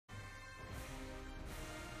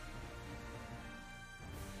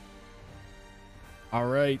All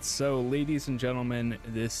right, so ladies and gentlemen,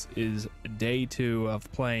 this is day 2 of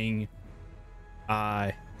playing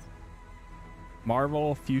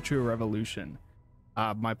Marvel Future Revolution.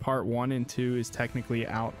 My part 1 and 2 is technically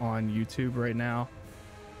out on YouTube right now,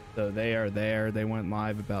 so they are there. They went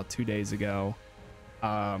live about 2 days ago.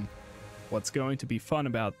 What's going to be fun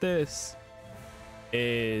about this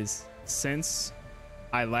is, since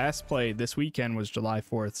I last played, this weekend was July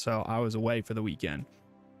 4th, so I was away for the weekend.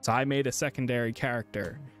 So I made a secondary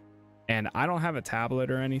character, and I don't have a tablet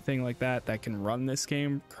or anything like that can run this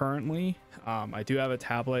game currently. I do have a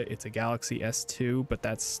tablet. It's a Galaxy S2, but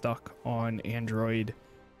that's stuck on Android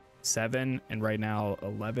 7, and right now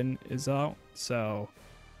 11 is out. So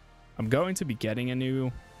I'm going to be getting a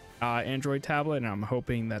new Android tablet, and I'm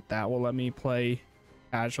hoping that that will let me play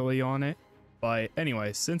casually on it. But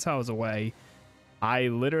anyway, since I was away, I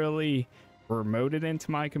literally remoted into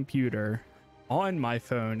my computer on my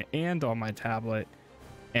phone and on my tablet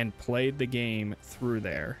and played the game through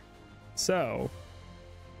there. So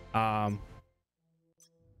I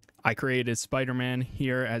created Spider-Man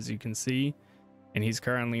here, as you can see, and he's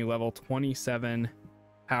currently level 27,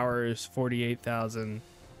 powers 48,000,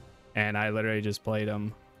 and I literally just played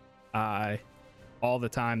him all the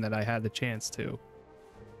time that I had the chance to,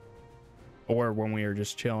 or when we were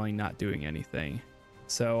just chilling, not doing anything.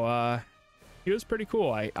 So he was pretty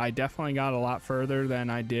cool. I definitely got a lot further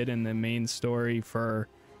than I did in the main story for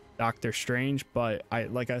Doctor Strange, but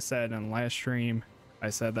like I said in the last stream,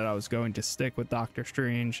 I said that I was going to stick with Doctor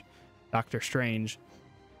Strange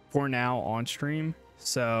for now on stream.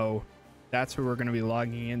 So that's what we're going to be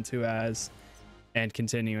logging into as and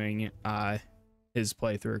continuing his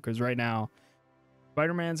playthrough, because right now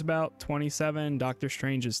Spider-Man's about 27, Doctor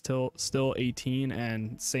Strange is still 18,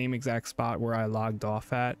 and same exact spot where I logged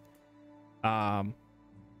off at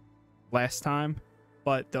last time.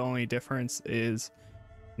 But the only difference is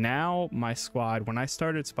now my squad, when I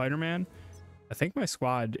started Spider-Man, I think my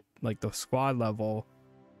squad, like the squad level,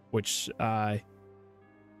 which adds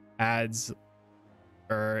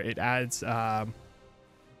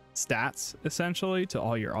stats essentially to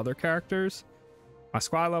all your other characters. My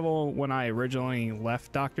squad level when I originally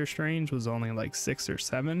left Doctor Strange was only like 6 or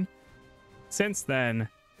 7. Since then,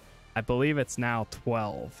 I believe it's now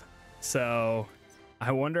 12. So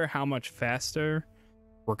I wonder how much faster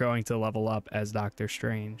we're going to level up as Doctor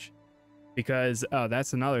Strange. Because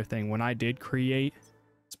that's another thing. When I did create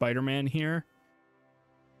Spider-Man here,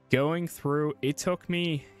 going through, it took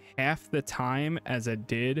me half the time as it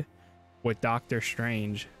did with Doctor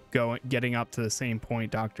Strange, getting up to the same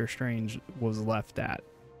point Doctor Strange was left at.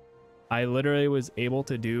 I literally was able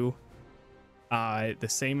to do the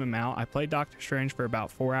same amount. I played Doctor Strange for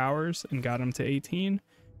about 4 hours and got him to 18.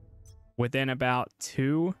 Within about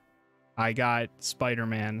 2, I got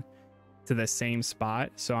Spider-Man to the same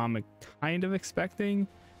spot. So I'm kind of expecting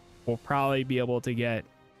we'll probably be able to get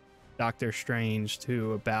Doctor Strange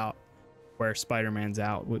to about where Spider-Man's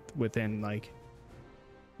out within like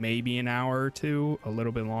maybe an hour or 2, a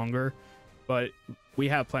little bit longer, but we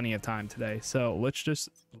have plenty of time today. So let's just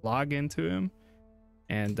log into him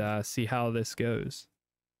and see how this goes.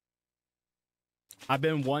 I've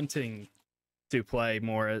been wanting to play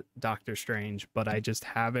more Doctor Strange, but I just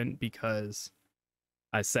haven't, because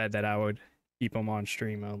I said that I would keep him on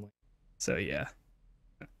stream only. So yeah.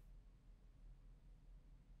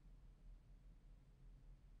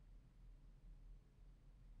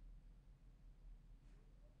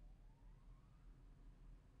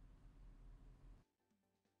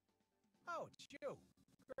 Oh, it's you.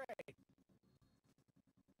 Great.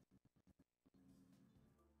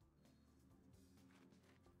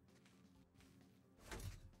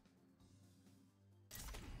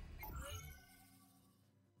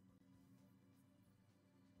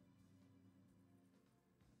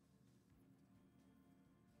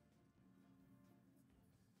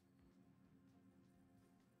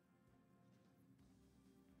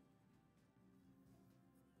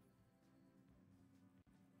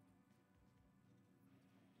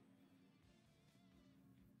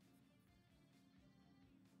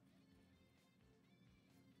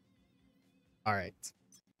 All right.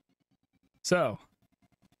 So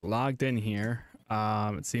logged in here.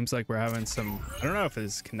 It seems like we're having some, I don't know if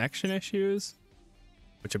it's connection issues,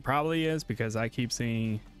 which it probably is, because I keep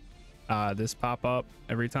seeing this pop up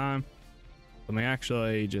every time. Let me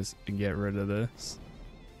actually just get rid of this.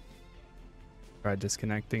 Try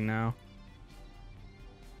disconnecting now.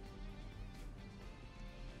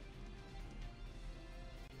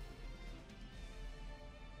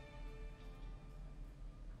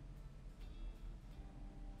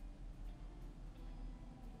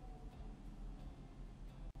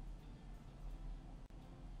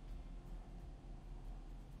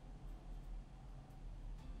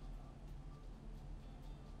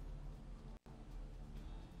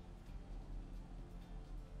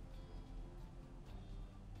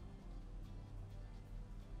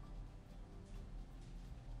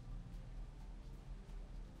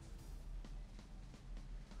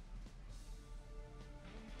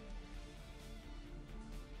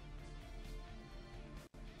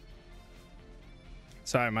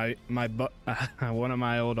 Sorry, one of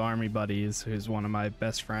my old army buddies, who's one of my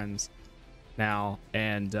best friends now,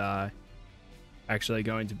 and actually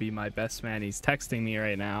going to be my best man. He's texting me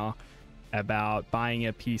right now about buying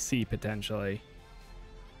a PC potentially.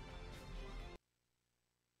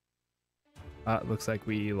 Looks like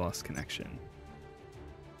we lost connection.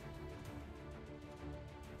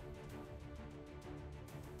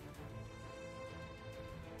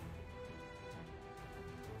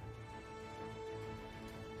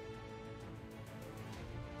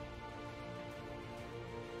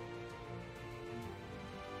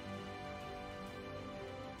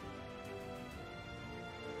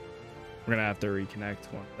 We're gonna have to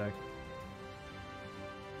reconnect. One sec.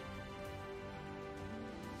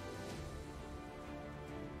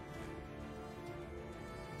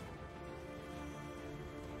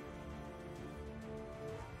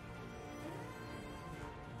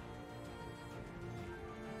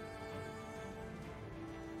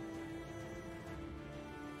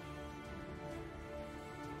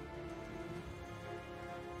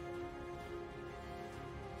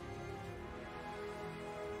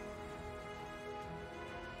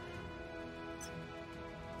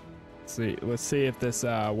 Let's see if this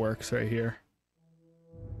works right here.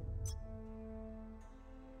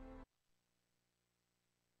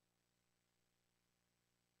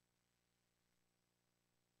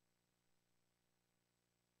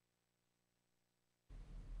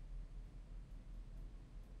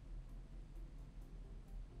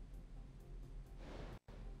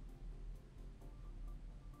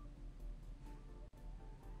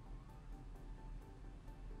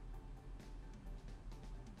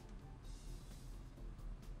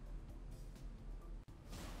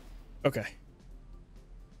 Okay.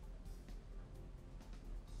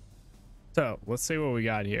 So let's see what we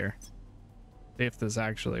got here. See if this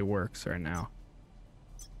actually works right now.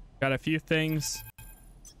 Got a few things.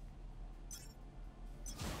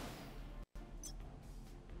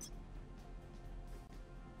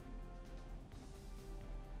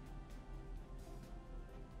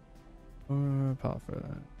 Pop for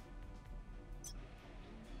that.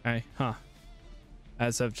 Okay, huh.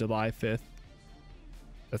 As of July 5th.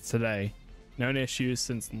 That's today. Known issues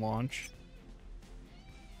since launch.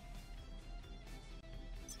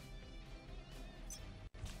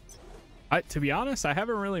 To be honest, I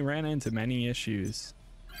haven't really ran into many issues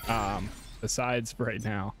besides right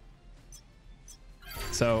now.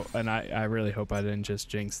 So, and I really hope I didn't just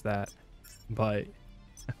jinx that, but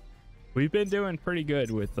we've been doing pretty good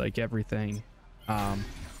with like everything.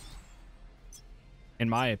 In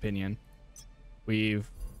my opinion, we've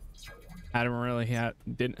hadn't really had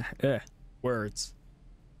didn't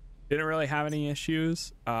really have any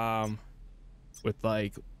issues with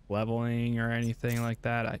like leveling or anything like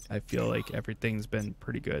that. I feel like everything's been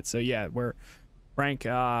pretty good. So yeah, we're rank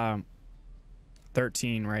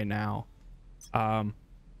 13 right now.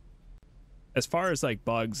 As far as like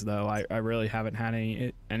bugs though, I really haven't had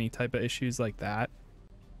any type of issues like that.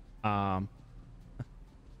 Funny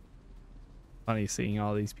seeing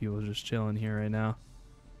all these people just chilling here right now.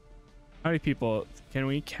 How many people can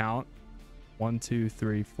we count? 1 2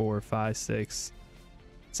 3 4 5 6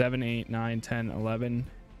 7 8 9 10 11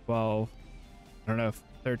 12, I don't know,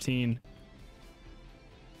 13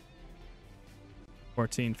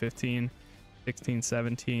 14 15 16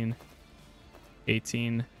 17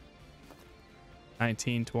 18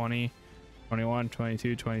 19 20 21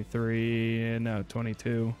 22 23, no,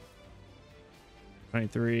 22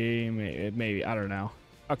 23, maybe, I don't know.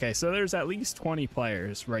 Okay, so there's at least 20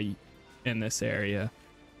 players right in this area,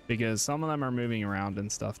 because some of them are moving around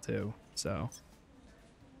and stuff too. So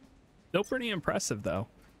still pretty impressive though.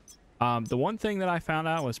 The one thing that I found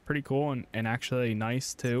out was pretty cool and actually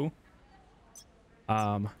nice too.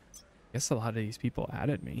 I guess a lot of these people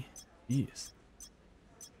added me. Jeez,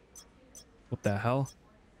 what the hell?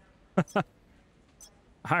 All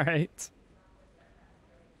right.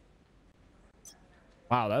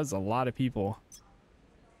 Wow, that was a lot of people.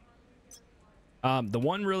 The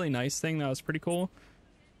one really nice thing that was pretty cool,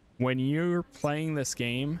 when you're playing this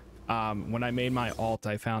game, when I made my alt,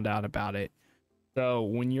 I found out about it. So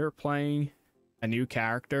when you're playing a new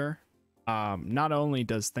character, not only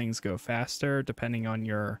does things go faster depending on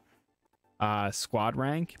your squad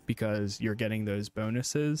rank, because you're getting those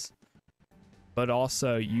bonuses, but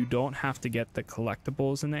also you don't have to get the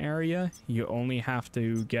collectibles in the area. You only have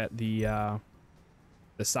to get the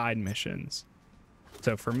side missions.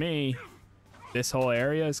 So for me, this whole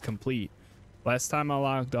area is complete. Last time I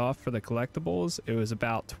logged off for the collectibles, it was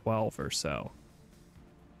about 12 or so.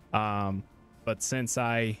 But since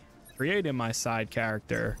I created my side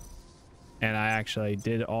character and I actually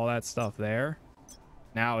did all that stuff there,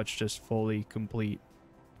 now it's just fully complete,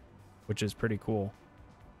 which is pretty cool.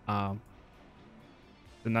 The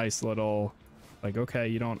nice little, like, okay,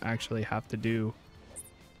 you don't actually have to do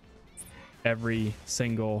every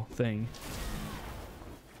single thing.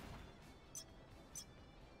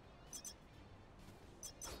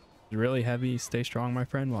 Really heavy. Stay strong, my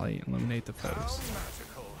friend, while you eliminate the foes.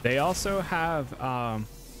 They also have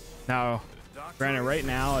now, granted, right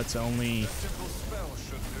now it's only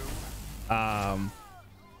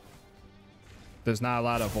there's not a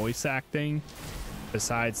lot of voice acting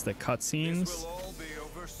besides the cutscenes,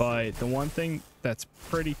 but the one thing that's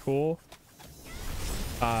pretty cool,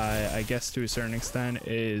 I guess to a certain extent,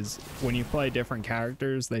 is when you play different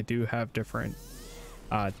characters, they do have different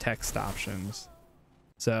text options.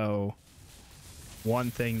 So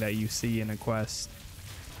one thing that you see in a quest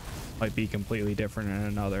might be completely different in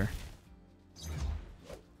another.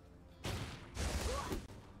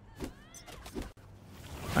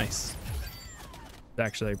 Nice. It's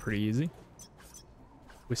actually pretty easy.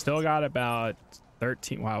 We still got about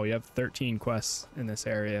 13. Wow, we have 13 quests in this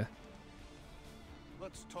area.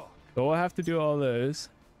 Let's talk. So we'll have to do all those.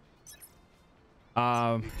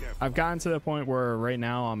 I've gotten to the point where right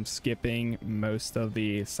now I'm skipping most of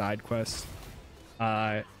the side quests,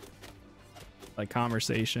 like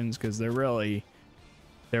conversations, because they're really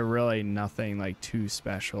nothing like too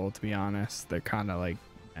special, to be honest. They're kind of like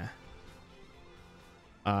eh.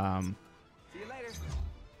 See you later.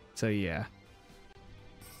 So yeah,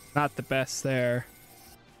 not the best there,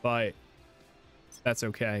 but that's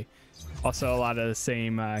okay. Also, a lot of the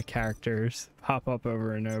same characters pop up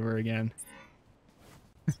over and over again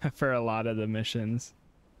for a lot of the missions,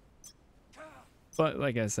 but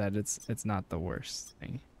like I said, it's not the worst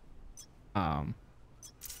thing. Fire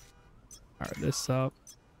this up.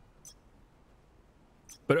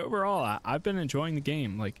 But overall, I've been enjoying the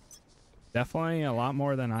game, like definitely a lot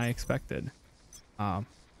more than I expected.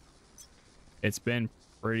 It's been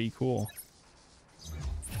pretty cool.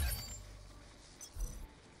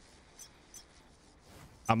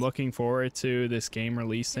 I'm looking forward to this game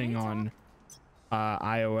releasing on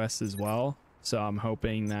iOS as well, so I'm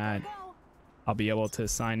hoping that I'll be able to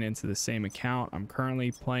sign into the same account I'm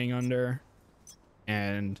currently playing under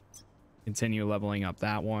and continue leveling up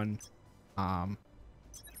that one. And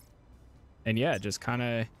yeah, just kind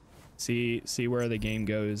of see where the game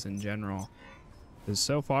goes in general, because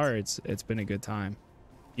so far it's been a good time,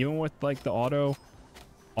 even with like the auto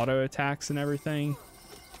attacks and everything.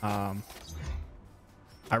 I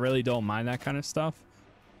really don't mind that kind of stuff.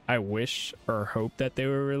 I wish or hope that they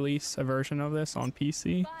would release a version of this on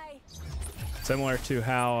PC. Bye. Similar to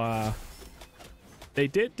how they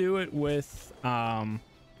did do it with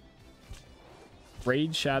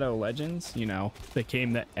Raid Shadow Legends, you know, the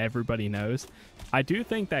game that everybody knows. I do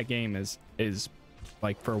think that game is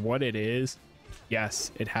like, for what it is,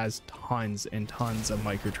 yes, it has tons and tons of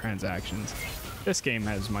microtransactions. This game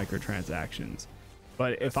has microtransactions.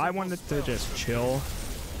 But if I wanted to just chill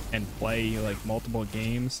and play like multiple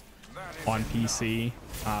games on PC,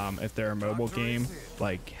 if they're a mobile game,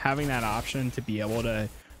 like having that option to be able to,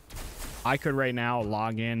 I could right now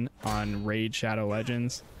log in on Raid Shadow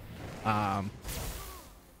Legends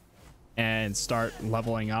and start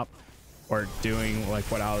leveling up or doing like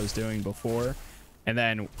what I was doing before, and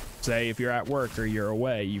then say if you're at work or you're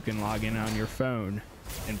away, you can log in on your phone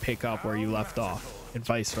and pick up where you left off, and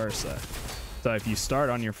vice versa. So if you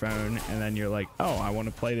start on your phone and then you're like, oh, I want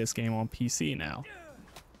to play this game on PC now,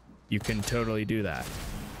 you can totally do that.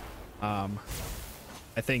 I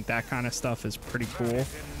think that kind of stuff is pretty cool,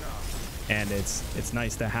 and it's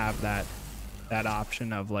nice to have that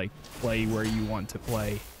option of like play where you want to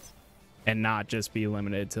play and not just be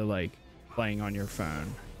limited to like playing on your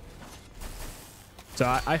phone. So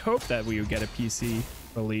I hope that we would get a PC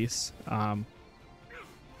release, but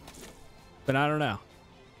I don't know.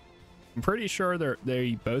 I'm pretty sure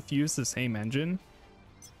they both use the same engine,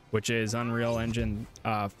 which is Unreal Engine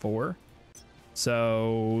 4.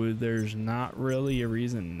 So there's not really a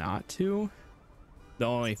reason not to. The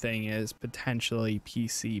only thing is potentially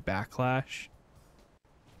PC backlash,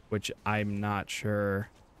 which I'm not sure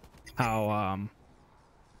how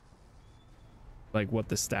like what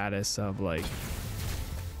the status of like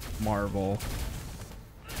Marvel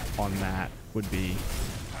on that would be,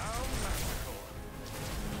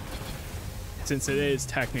 since it is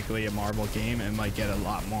technically a Marvel game. It might get a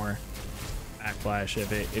lot more backlash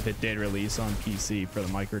if it did release on PC for the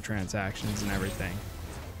microtransactions and everything,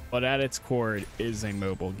 but at its core it is a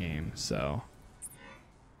mobile game, so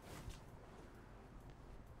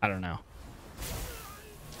I don't know.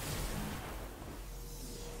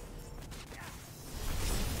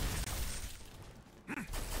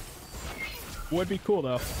 Would be cool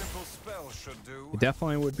though. A simple spell should do. It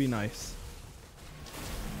definitely would be nice.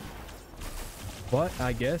 But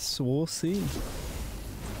I guess we'll see.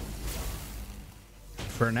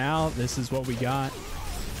 For now, this is what we got.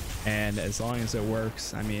 And as long as it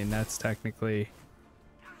works, I mean, that's technically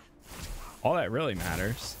all that really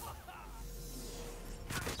matters.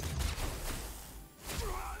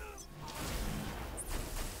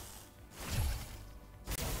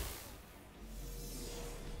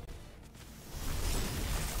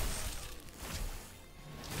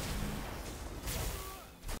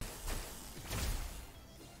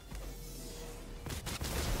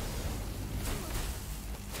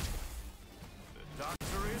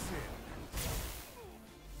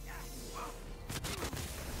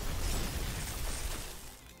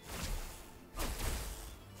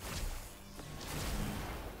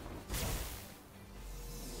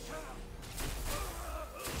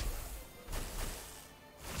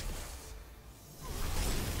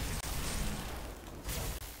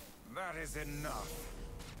 That is enough.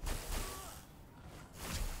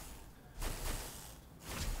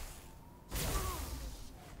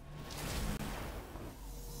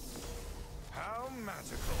 How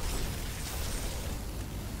magical.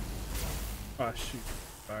 Oh shoot,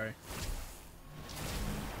 sorry.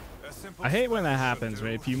 A simple I hate when that spell happens, should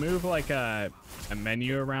right? do. If you move like a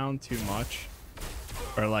menu around too much,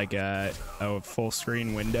 or like a full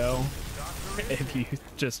screen window, if you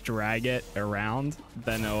just drag it around,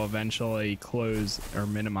 then it'll eventually close or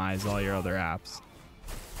minimize all your other apps.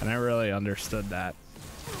 And I really understood that.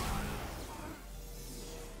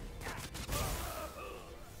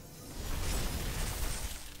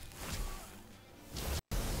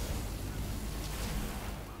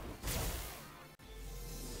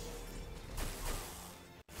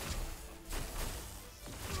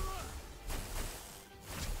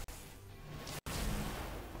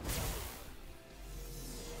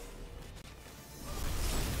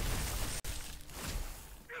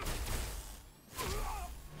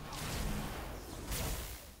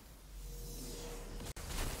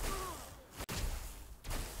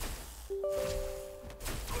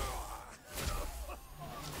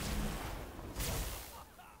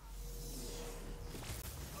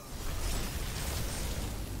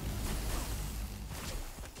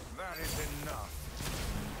 That is enough.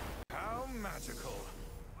 How magical.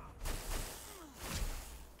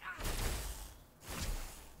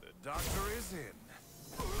 The doctor is in.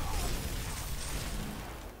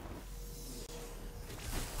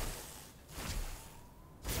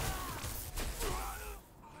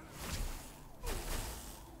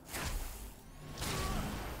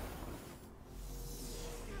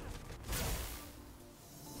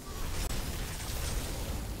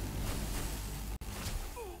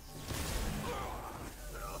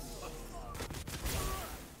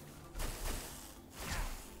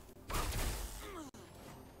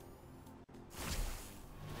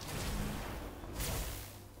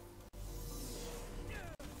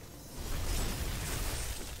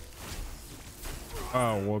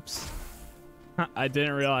 Oh, whoops. I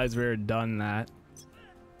didn't realize we were done that.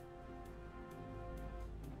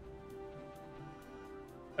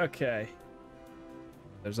 Okay.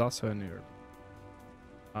 There's also a newer.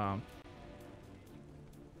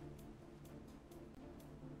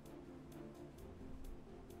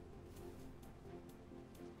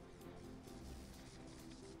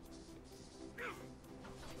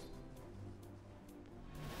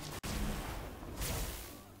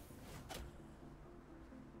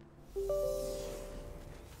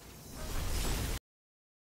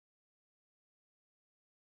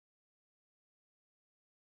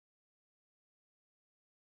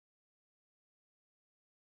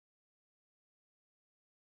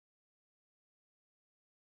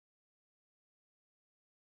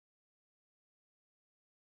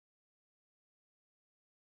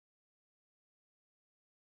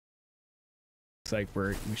 Looks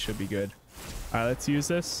like we should be good. All right, let's use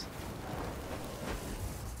this.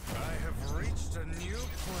 I have reached a new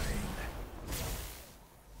plane.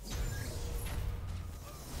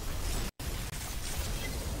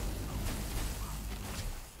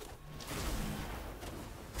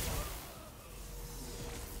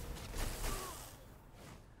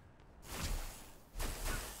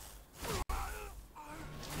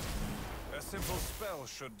 A simple spell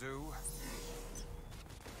should do.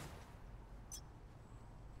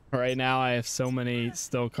 Right now, I have so many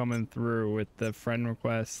still coming through with the friend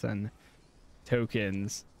requests and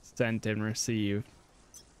tokens sent and received.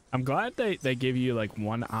 I'm glad they give you like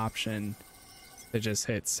one option to just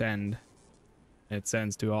hit send. It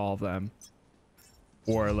sends to all of them.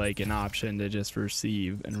 Or like an option to just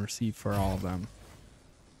receive and receive for all of them.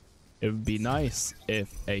 it would be nice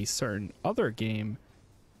if a certain other game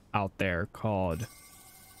out there called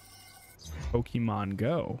Pokemon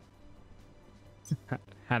Go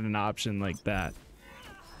had an option like that,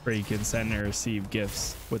 where you can send and receive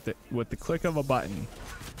gifts with the click of a button.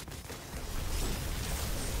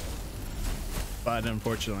 But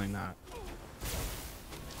unfortunately not.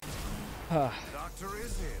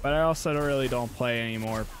 But I also really don't play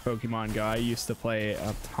anymore Pokemon Go. I used to play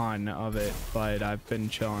a ton of it, but I've been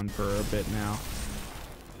chilling for a bit now.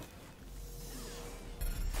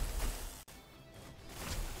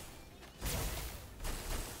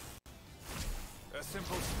 A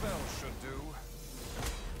simple spell should do.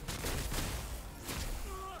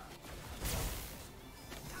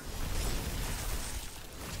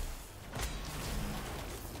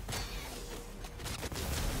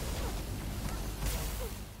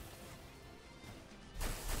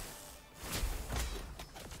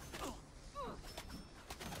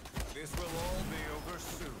 This will all be over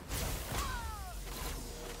soon.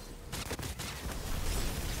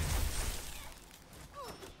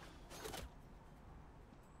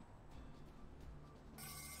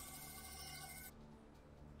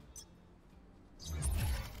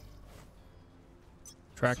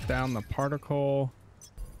 Track down the particle.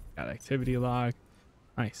 Got activity log.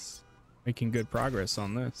 Nice. Making good progress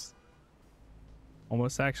on this.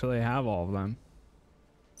 Almost actually have all of them.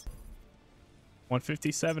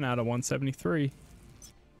 157 out of 173.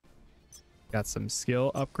 Got some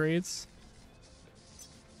skill upgrades.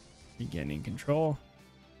 Regaining control.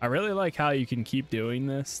 I really like how you can keep doing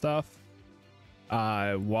this stuff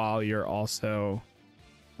while you're also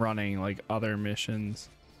running like other missions.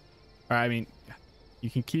 Or I mean, you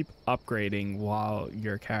can keep upgrading while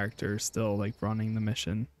your character is still like running the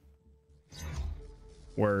mission.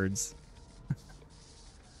 Words.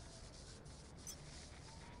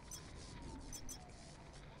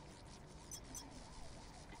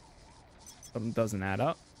 Something doesn't add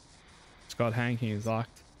up. Scott Hanking is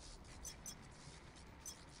locked.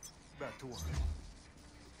 Back to work.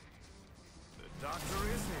 The doctor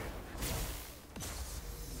is in.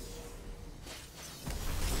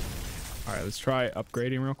 All right, let's try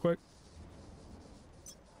upgrading real quick.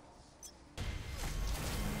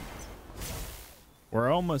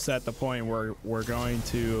 We're almost at the point where we're going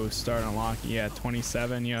to start unlocking. Yeah,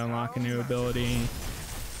 27, you unlock a new ability.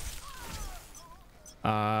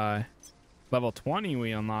 Level 20,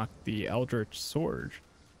 we unlock the Eldritch Sword.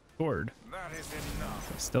 That is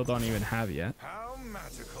enough. I still don't even have yet. How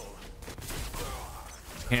magical.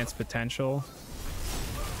 Enhanced potential.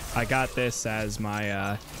 I got this as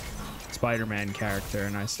my Spider-Man character,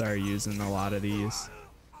 and I started using a lot of these.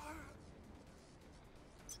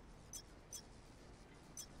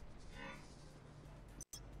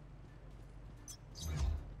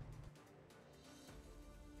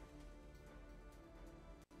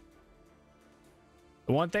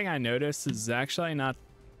 The one thing I noticed is actually not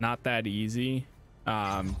that easy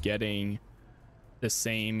getting the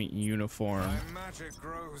same uniform My magic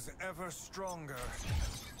grows ever stronger.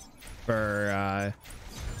 for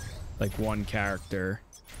like one character.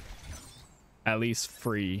 At least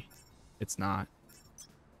free. It's not.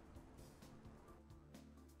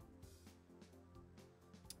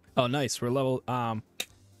 Oh nice, we're level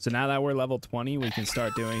so now that we're level 20, we can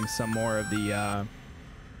start doing some more of the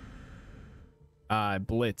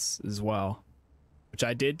blitz as well, which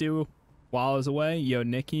I did do while I was away. Yo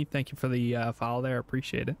Nikki, thank you for the follow there,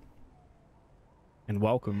 appreciate it, and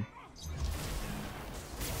welcome.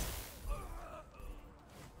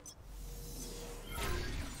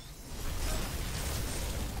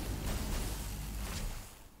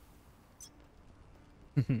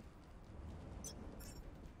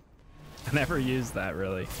 I never used that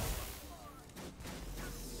really.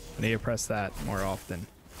 I need to press that more often.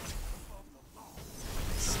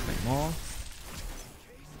 Small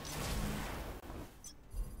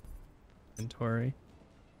inventory.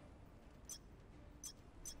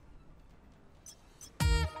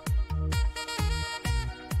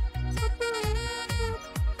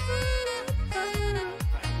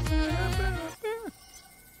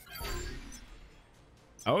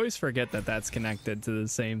 I always forget that that's connected to the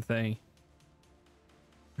same thing.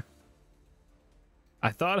 I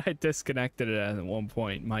thought I disconnected it at one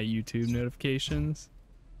point, my YouTube notifications.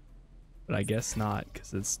 But I guess not,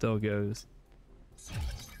 because it still goes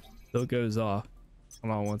off.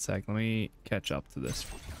 Hold on one sec. Let me catch up to this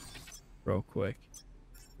real quick,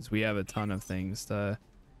 because we have a ton of things to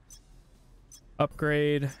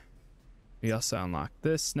upgrade. We also unlock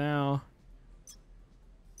this now.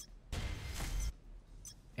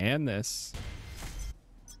 And this.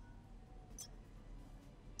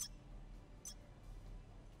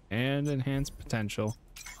 and enhanced potential.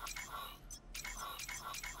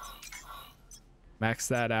 Max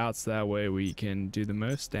that out so that way we can do the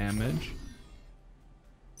most damage.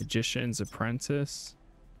 Magician's Apprentice,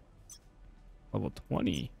 level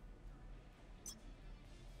 20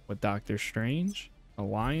 with Doctor Strange.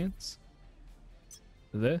 Alliance,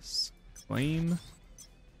 this claim,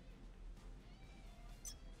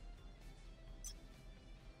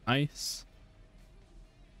 nice.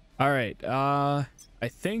 All right, I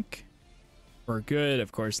think we're good.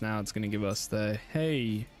 Of course, now it's going to give us the,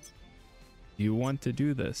 hey, do you want to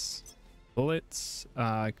do this? Bullets,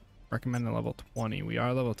 recommended level 20. We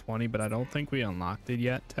are level 20, but I don't think we unlocked it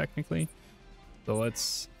yet, technically. So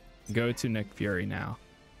let's go to Nick Fury now.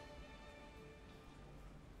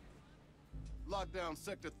 Lock down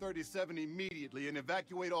Sector 37 immediately and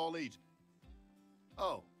evacuate all agents.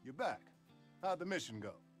 Oh, you're back. How'd the mission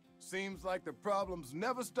go? Seems like the problems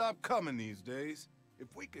never stop coming these days. If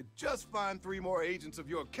we could just find 3 more agents of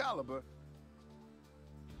your caliber...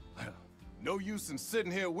 Well, no use in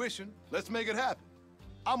sitting here wishing. Let's make it happen.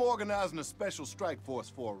 I'm organizing a special strike force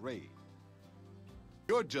for a raid.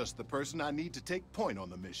 You're just the person I need to take point on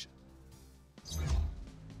the mission.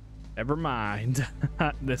 Never mind.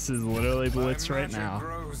 This is literally Blitz right now.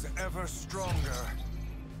 Grows ever stronger.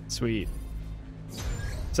 Sweet.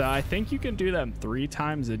 So I think you can do them 3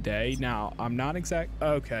 times a day. Now, I'm not exact.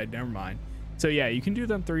 Okay, never mind. So yeah, you can do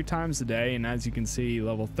them 3 times a day. And as you can see,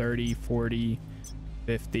 level 30, 40,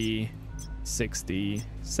 50, 60,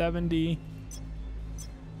 70,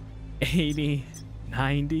 80,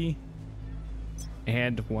 90,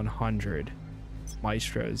 and 100.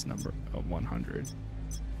 Maestro's number of 100.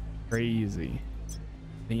 Crazy.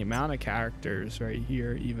 The amount of characters right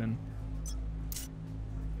here even.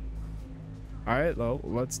 All right, well,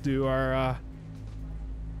 let's do our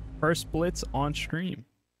first Blitz on stream.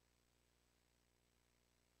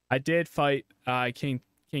 I did fight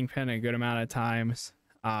Kingpin a good amount of times.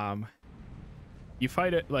 You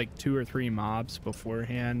fight it like 2 or 3 mobs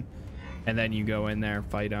beforehand, and then you go in there,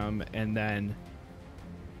 fight them, and then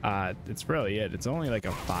it's really it. It's only like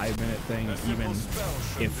a 5-minute thing, even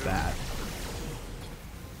if that.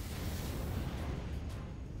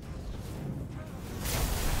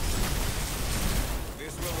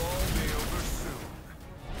 This will all be over soon.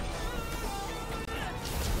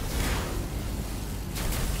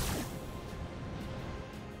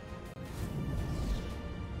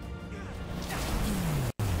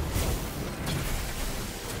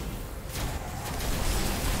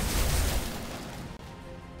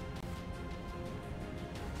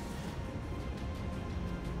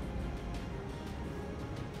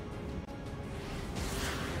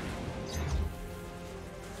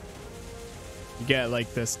 You get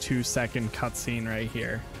like this 2-second cutscene right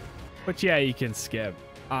here, but yeah, you can skip.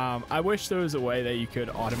 I wish there was a way that you could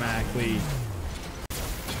automatically,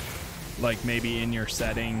 like maybe in your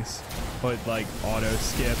settings, put like auto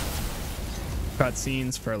skip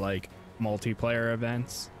cutscenes for like multiplayer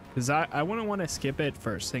events, because I wouldn't want to skip it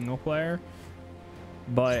for single player,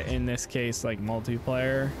 but in this case, like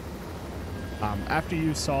multiplayer, after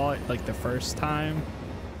you saw it like the first time,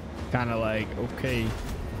 kind of like, okay,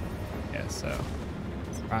 yeah, so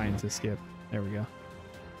trying to skip. There we go.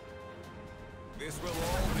 This will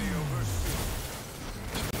all be over soon.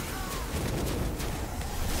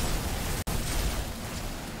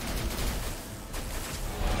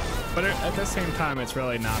 But at the same time, it's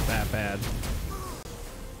really not that bad.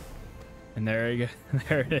 And there you go.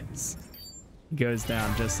 There it is. It goes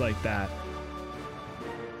down just like that.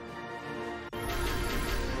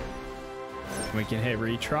 We can hit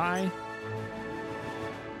retry.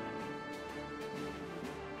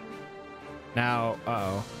 Now,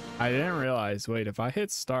 uh-oh, I didn't realize, wait, if I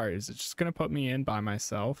hit start, is it just going to put me in by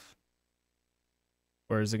myself?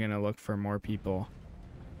 Or is it going to look for more people?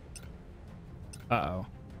 Uh-oh.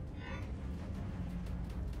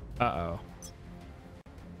 Uh-oh.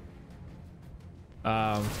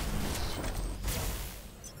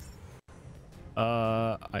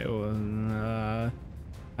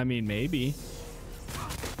 I mean, maybe.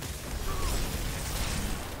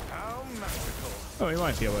 How magical. Oh, we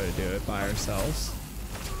might be able to do it by ourselves.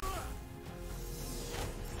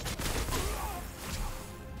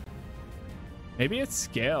 Maybe it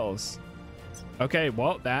scales. Okay,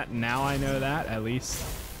 well, now I know that. At least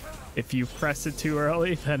if you press it too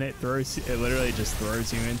early, then it literally just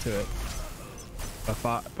throws you into it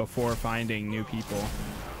before finding new people.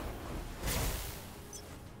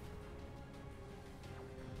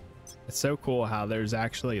 It's so cool how there's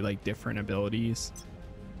actually like different abilities.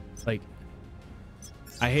 Like,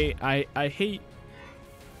 I hate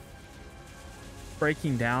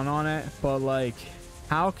breaking down on it, but like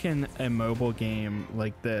how can a mobile game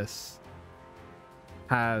like this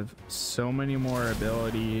have so many more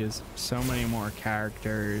abilities, so many more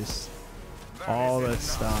characters, all this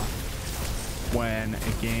stuff, when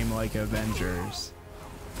a game like Avengers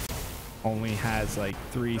only has like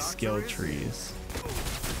 3 skill trees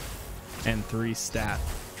and 3 stat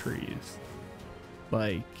trees?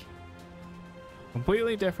 Like,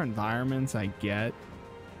 completely different environments, I get,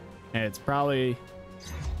 and it's probably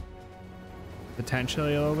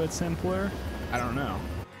potentially a little bit simpler, I don't know,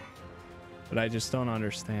 but I just don't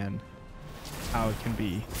understand how it can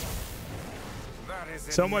be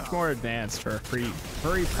so much more advanced for a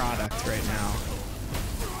free product right now.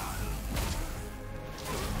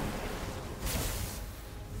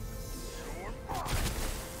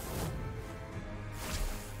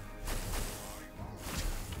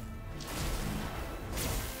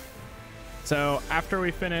 So after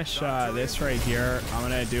we finish this right here, I'm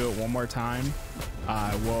gonna do it one more time.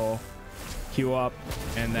 We'll queue up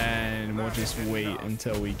and then we'll just wait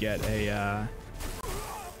until we get a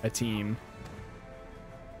team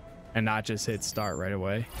and not just hit start right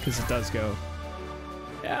away, because it does go,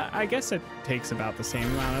 yeah, I guess it takes about the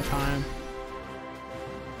same amount of time.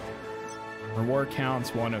 Reward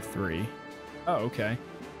counts 1 of 3. Oh, okay.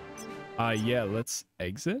 Yeah, let's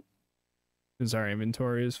exit because our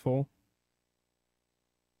inventory is full.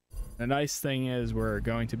 The nice thing is we're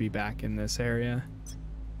going to be back in this area.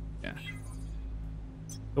 Yeah.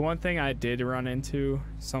 The one thing I did run into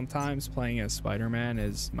sometimes playing as Spider-Man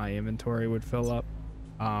is my inventory would fill up.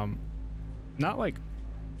 Not like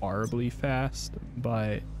horribly fast,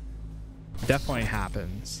 but it definitely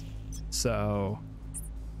happens. So you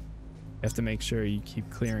have to make sure you keep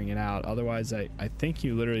clearing it out. Otherwise, I think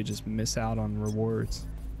you literally just miss out on rewards,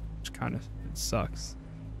 which kind of sucks.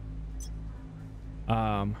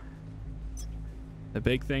 The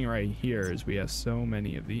big thing right here is we have so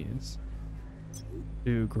many of these.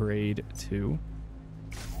 To grade 2.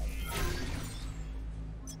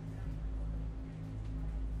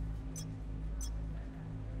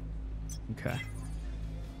 Okay.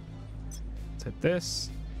 Let's hit this.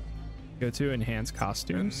 Go to enhance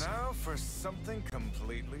costumes. And now for something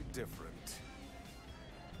completely different.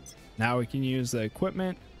 Now we can use the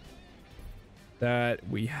equipment that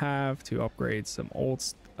we have to upgrade some old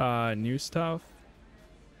new stuff.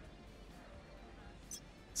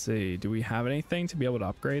 Let's see, do we have anything to be able to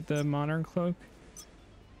upgrade the modern cloak?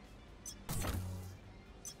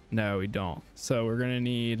 No, we don't. So we're gonna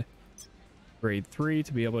need grade 3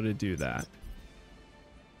 to be able to do that,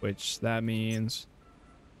 which that means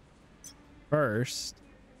first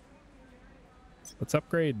let's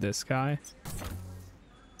upgrade this guy.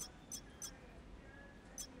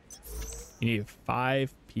 You need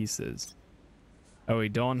 5 pieces. Oh, we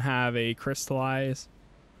don't have a crystallize.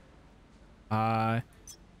 How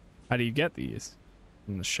do you get these?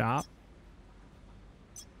 From the shop?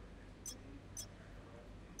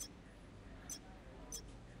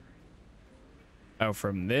 Oh,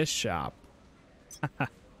 from this shop.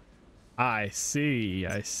 I see,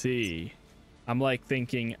 I see. I'm like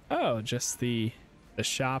thinking, oh, just the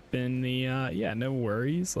shop in the yeah, no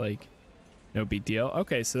worries, like no big deal.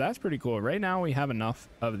 Okay, so that's pretty cool. Right now we have enough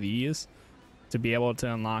of these to be able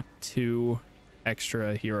to unlock 2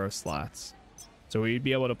 extra hero slots. So we'd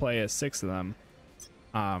be able to play as 6 of them.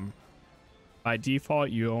 By default,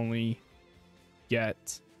 you only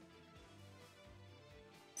get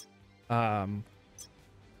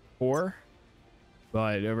 4,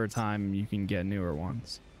 but over time you can get newer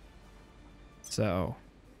ones. So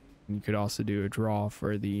you could also do a draw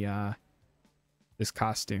for the this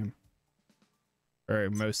costume, or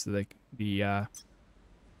most of the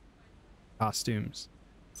costumes.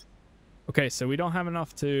 Okay, so we don't have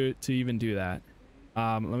enough to even do that.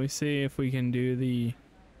 Let me see if we can do the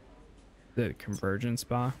convergence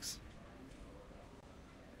box.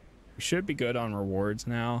 We should be good on rewards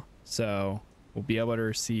now, so we'll be able to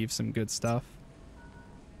receive some good stuff.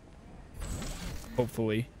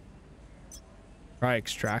 Hopefully. Try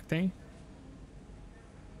extracting.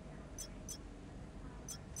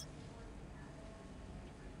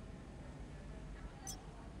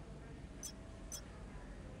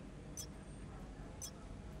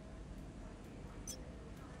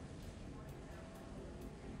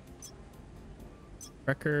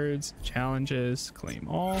 Records, challenges, claim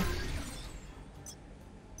all.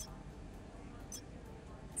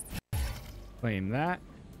 Claim that.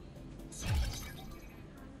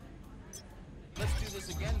 Let's do this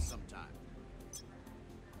again sometime.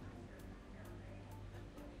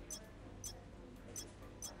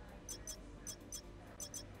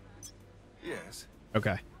 Yes.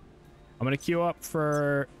 Okay. I'm gonna queue up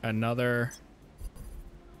for another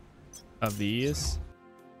of these.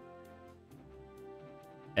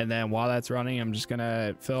 And then while that's running, I'm just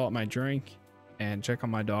gonna fill up my drink and check on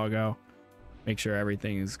my doggo, make sure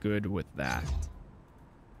everything is good with that.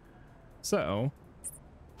 So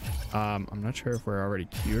I'm not sure if we're already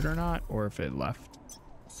queued or not, or if it left.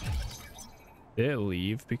 Did it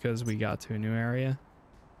leave because we got to a new area?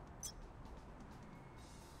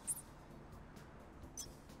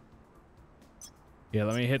 Yeah,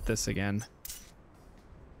 let me hit this again.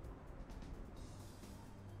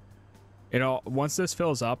 Once this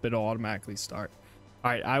fills up, it'll automatically start.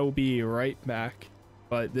 All right, I will be right back,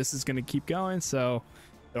 but this is gonna keep going, so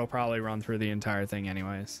it'll probably run through the entire thing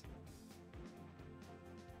anyways.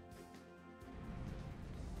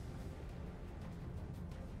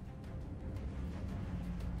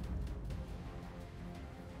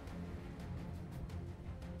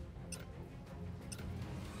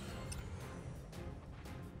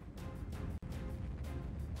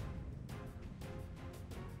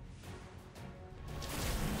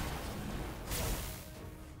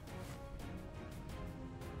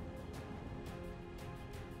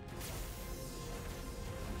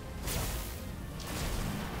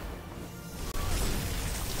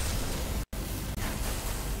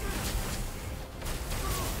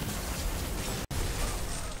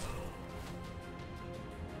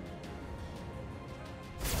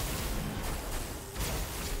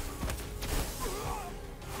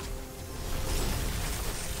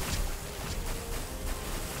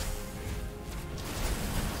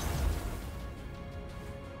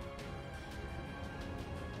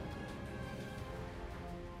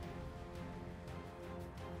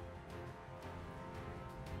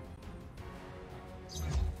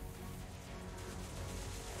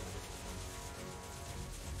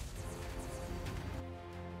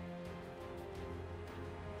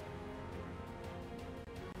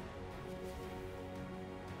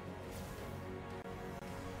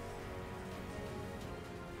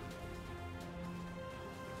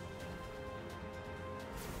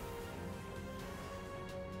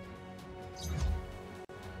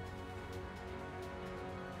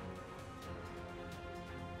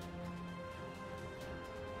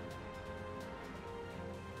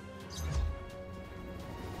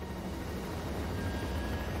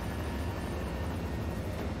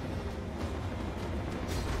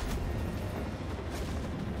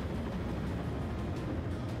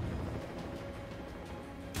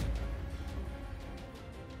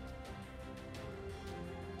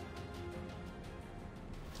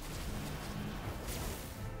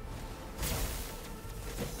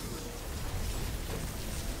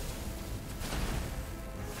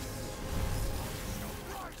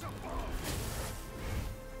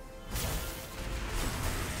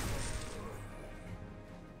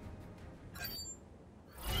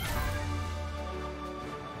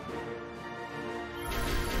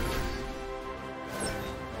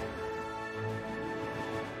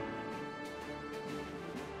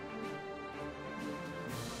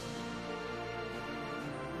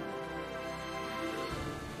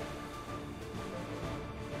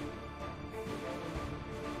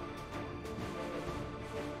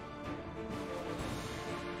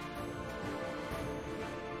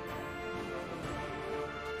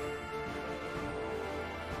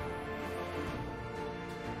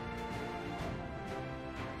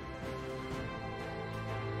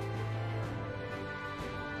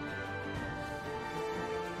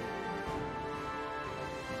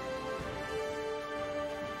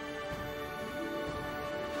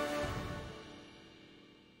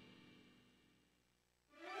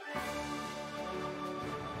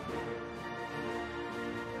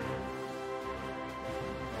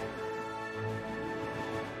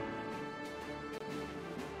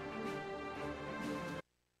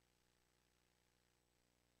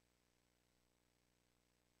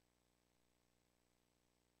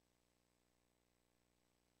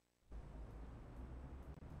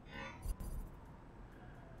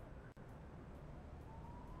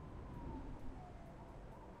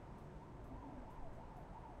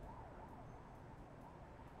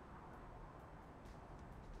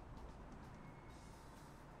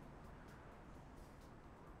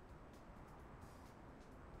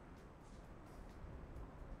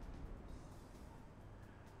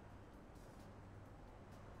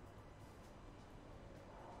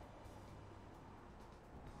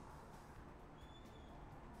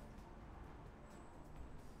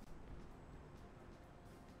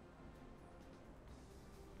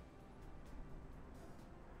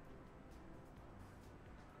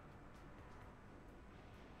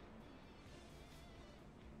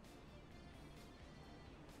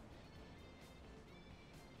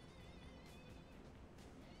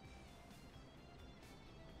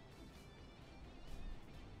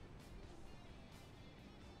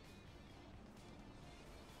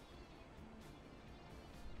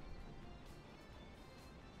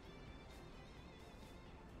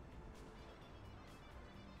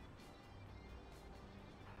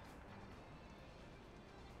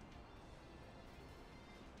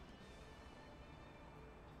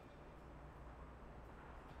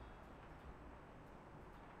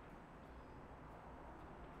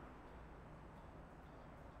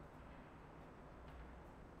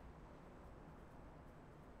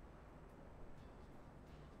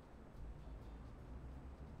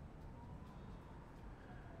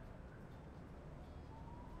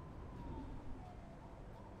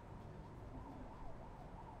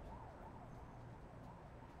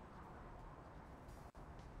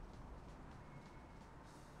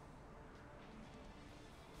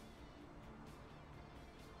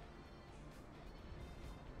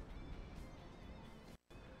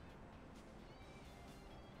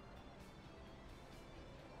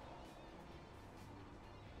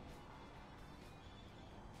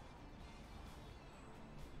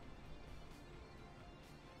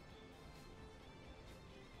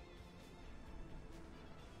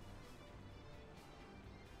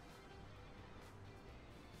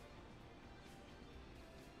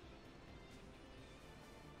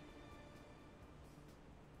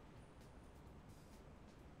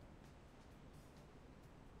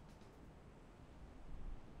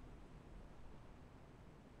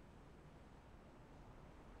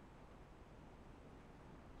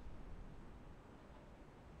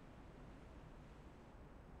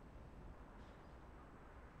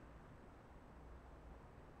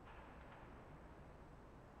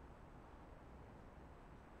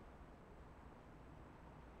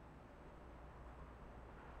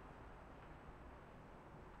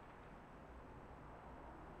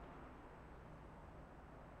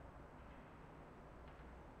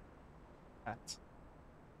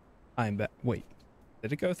 I'm back. Wait,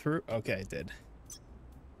 did it go through? Okay, it did.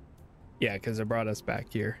 Yeah, because it brought us back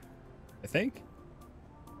here, I think.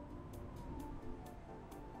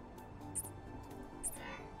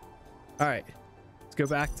 All right, let's go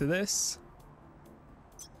back to this.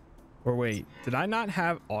 Or wait, did I not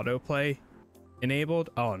have autoplay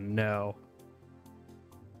enabled? Oh no.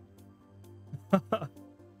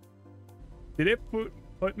 Did it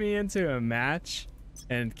put me into a match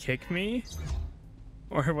and kick me?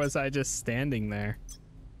 Or was I just standing there?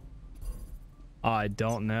 Oh, I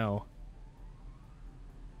don't know.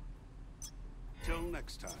 Till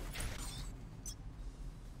next time.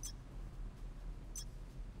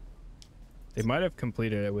 They might have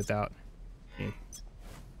completed it without me,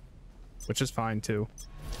 which is fine too.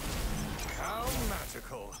 How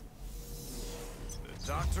magical. The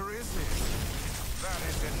doctor is in. That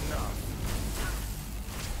is enough.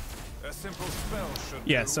 A simple spell should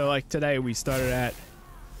Yeah, do. so like today we started at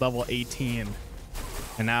level 18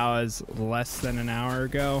 and now is less than an hour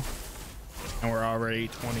ago and we're already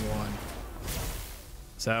 21.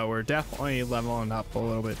 So we're definitely leveling up a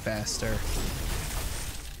little bit faster.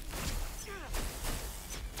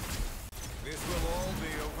 This will all be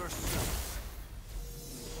over soon.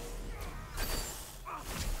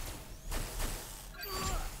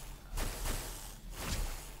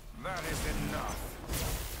 That is enough.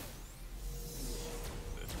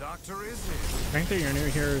 The doctor is in. Strength of your new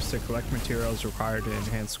heroes to collect materials required to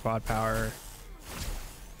enhance squad power,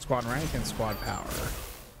 squad rank, and squad power.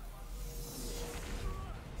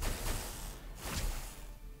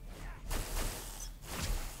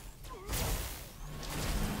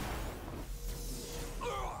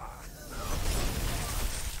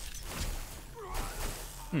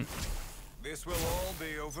 This will all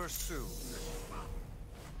be over soon.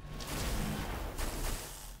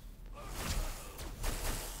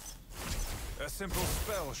 A simple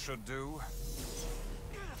spell should do.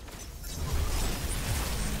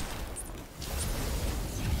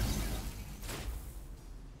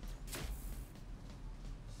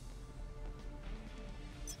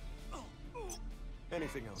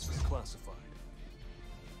 Anything else is classified.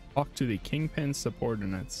 Talk to the Kingpin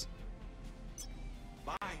subordinates.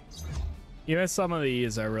 Bye. Even some of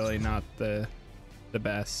these are really not the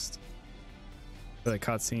best for the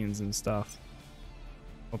cutscenes and stuff.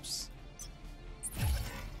 Oops.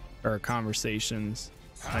 Or conversations.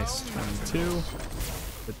 Nice 22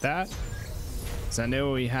 with that. So I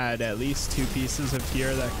knew we had at least 2 pieces of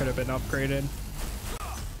gear that could have been upgraded.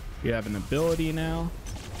 We have an ability now.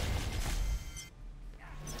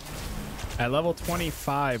 At level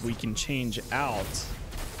 25, we can change out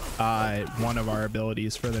one of our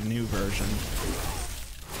abilities for the new version.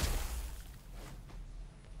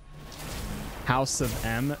 House of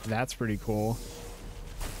M, that's pretty cool.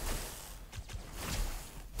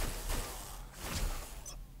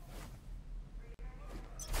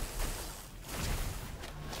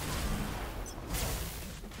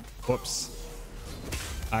 Whoops.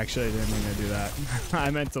 Actually, I didn't mean to do that.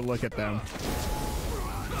 I meant to look at them.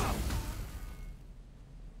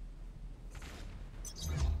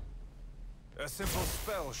 A simple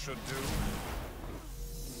spell should do.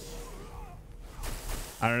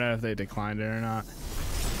 I don't know if they declined it or not.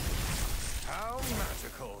 How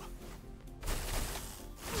magical.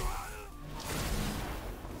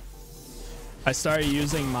 I started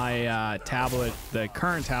using my tablet, the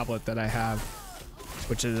current tablet that I have,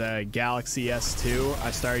 which is a Galaxy S2.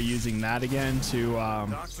 I started using that again to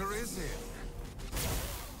Doctor is in.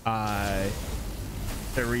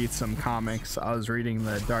 read some comics. I was reading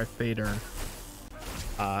the Darth Vader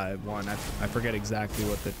one. I forget exactly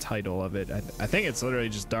what the title of it. I think it's literally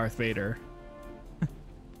just Darth Vader.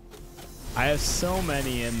 I have so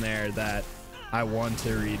many in there that I want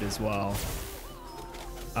to read as well.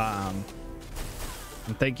 I'm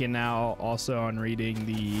thinking now also on reading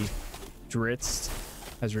the Dritz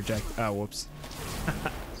as reject. Oh, whoops.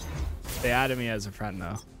 They added me as a friend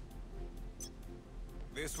though.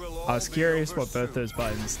 This will all I was be curious over what both soon. those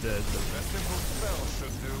buttons did, A simple spell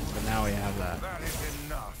should do. but now we have that. That is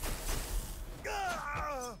enough.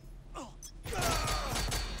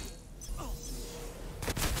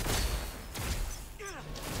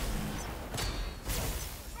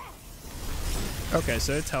 Okay,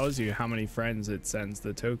 so it tells you how many friends it sends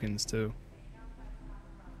the tokens to.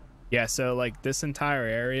 Yeah, so like this entire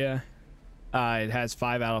area, it has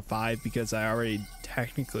 5 out of 5 because I already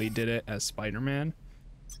technically did it as Spider-Man.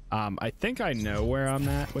 I think I know where I'm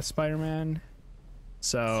at with Spider-Man,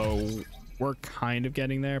 so we're kind of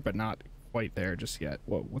getting there, but not quite there just yet.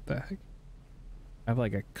 Whoa, what the heck? I have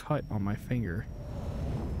like a cut on my finger.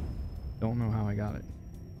 Don't know how I got it.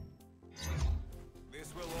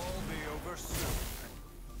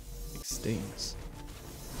 stings.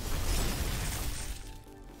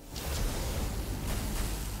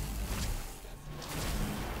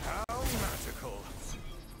 How magical.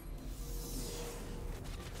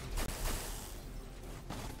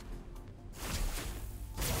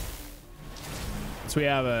 So we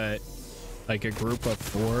have a group of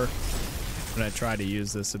 4 when I try to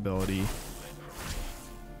use this ability.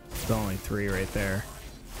 It's only 3 right there.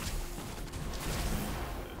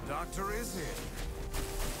 The doctor is in.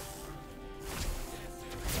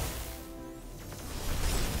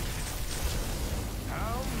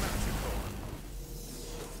 How magical.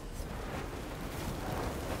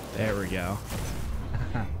 There we go.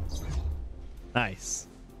 Nice.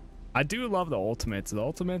 I do love the ultimates. The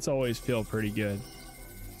ultimates always feel pretty good.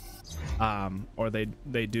 Or they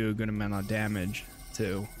do a good amount of damage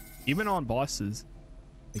too. Even on bosses.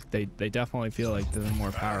 Like they definitely feel like they're the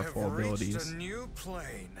more powerful abilities. A new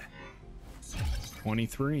plane.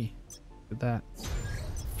 23. Look at that.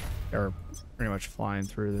 They're pretty much flying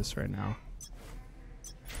through this right now.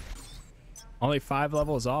 Only 5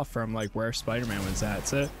 levels off from like where Spider-Man was at.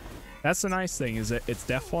 So that's the nice thing, is that it's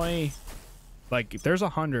definitely like there's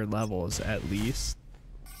 100 levels at least,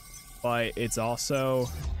 but it's also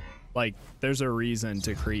like there's a reason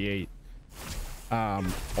to create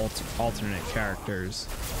alternate characters,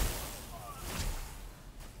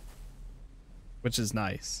 which is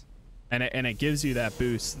nice, and it gives you that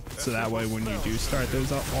boost, so that way when you do start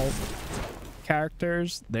those alt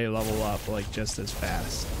characters, they level up like just as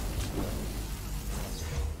fast,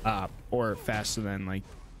 or faster than like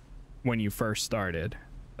when you first started.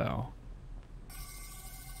 So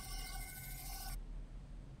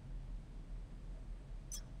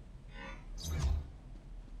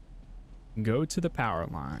go to the power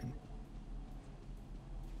line.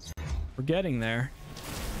 We're getting there.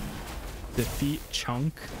 Defeat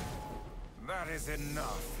Chunk. That is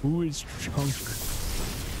enough. Who is Chunk?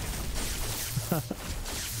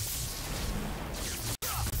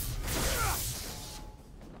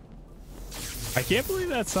 I can't believe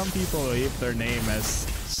that some people leave their name as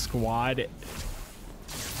Squad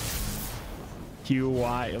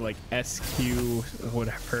QY, like SQ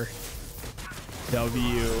whatever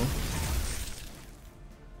W.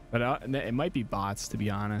 But it might be bots, to be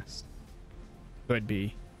honest. Could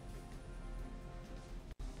be.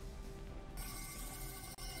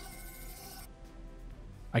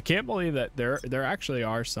 I can't believe that there actually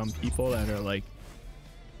are some people that are like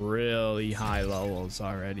really high levels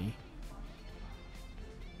already.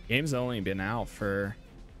 Game's only been out for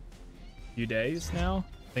a few days now.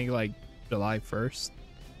 I think like July 1st.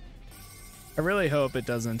 I really hope it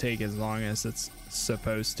doesn't take as long as it's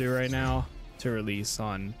supposed to right now to release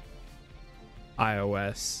on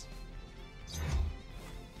iOS,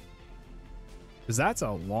 because that's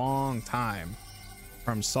a long time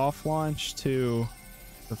from soft launch to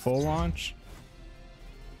the full launch.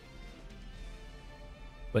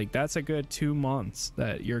 Like that's a good 2 months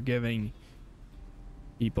that you're giving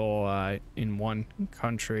people in one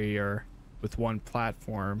country or with one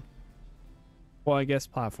platform. Well, I guess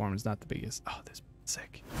platform is not the biggest. Oh, this is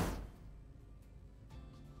sick.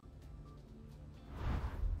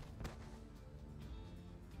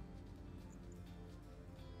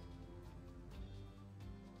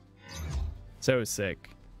 So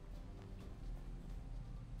sick.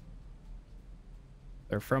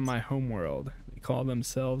 They're from my homeworld. They call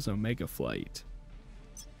themselves Omega Flight.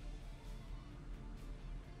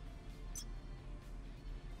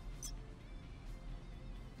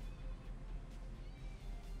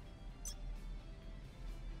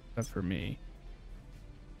 But for me.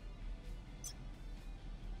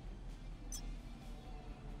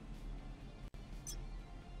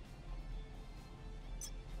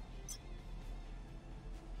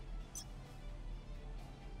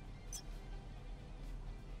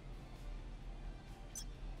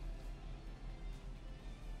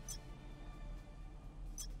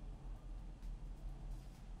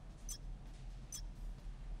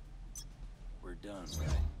 Done, right?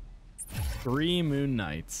 3 Moon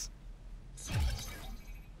Knights.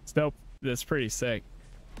 Still, that's pretty sick.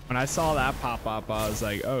 When I saw that pop up, I was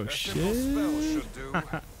like, oh shit. Spell should do.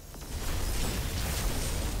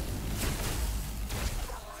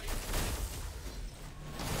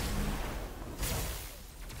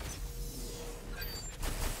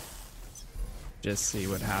 Just see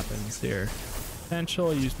what happens here.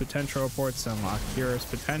 Potential, use potential reports to unlock hero's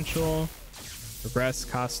potential. Progress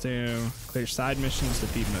costume, clear side missions,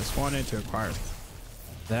 defeat most wanted to acquire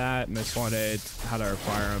that. Most wanted, how to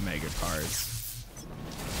acquire Omega cards.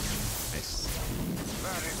 Nice.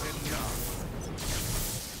 That is enough.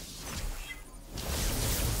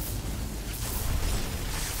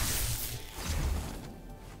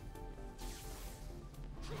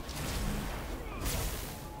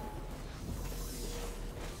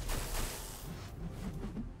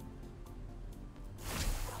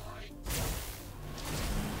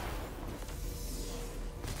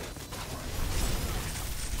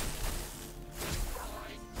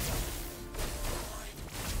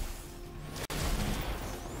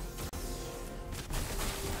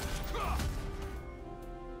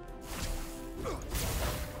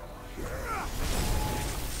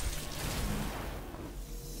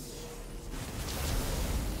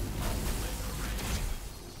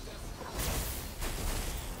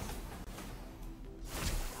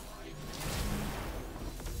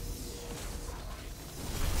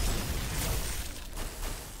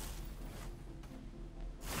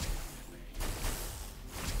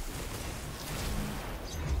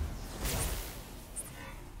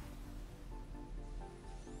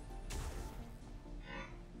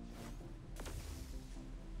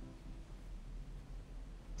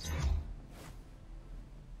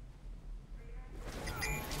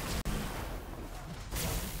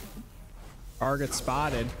 Target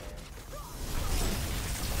spotted.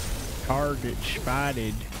 Target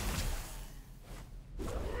spotted.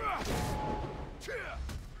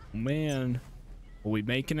 Man, will we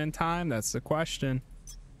make it in time? That's the question.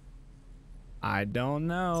 I don't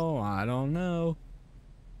know. I don't know.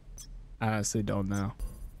 I honestly don't know.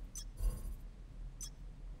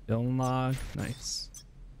 Film log. Nice.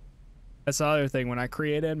 That's the other thing. When I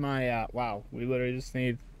created my wow, we literally just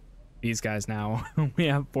need these guys now. We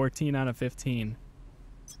have 14 out of 15,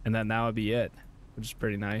 and then that would be it, which is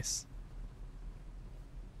pretty nice.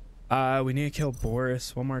 We need to kill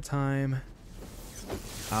Boris one more time.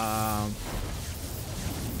 I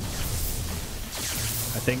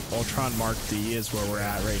think Ultron Mark D is where we're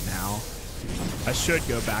at right now. I should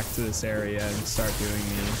go back to this area and start doing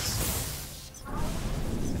these.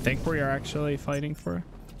 I think we are actually fighting for.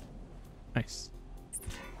 Nice.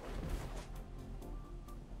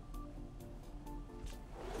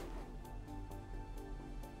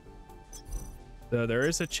 So there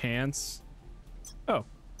is a chance. Oh.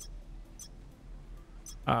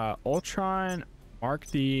 Ultron, Mark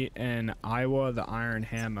D, and Iowa the Iron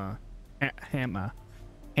Hammer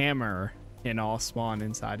can all spawn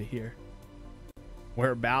inside of here.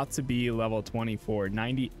 We're about to be level 24,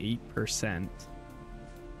 98%.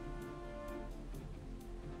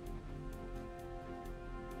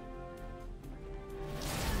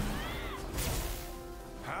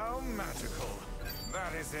 How magical.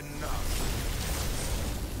 That is enough.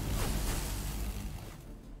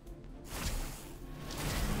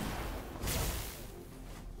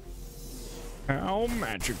 How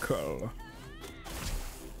magical.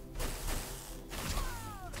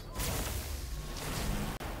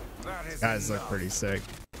 Guys look pretty sick.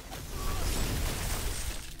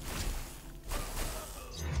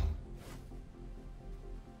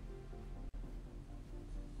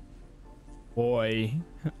 Boy,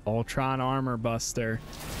 Ultron Armor Buster.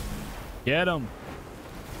 Get him.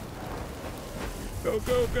 Go,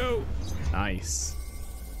 go, go. Nice.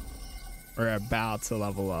 We're about to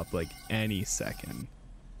level up like any second.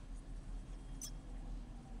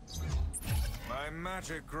 My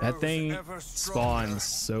magic grows That thing ever stronger. spawns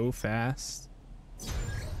so fast.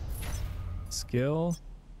 Skill.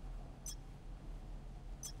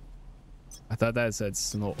 I thought that said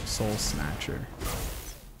Soul Snatcher.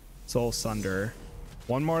 Soul Sunder.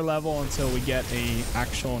 One more level until we get a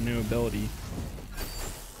actual new ability.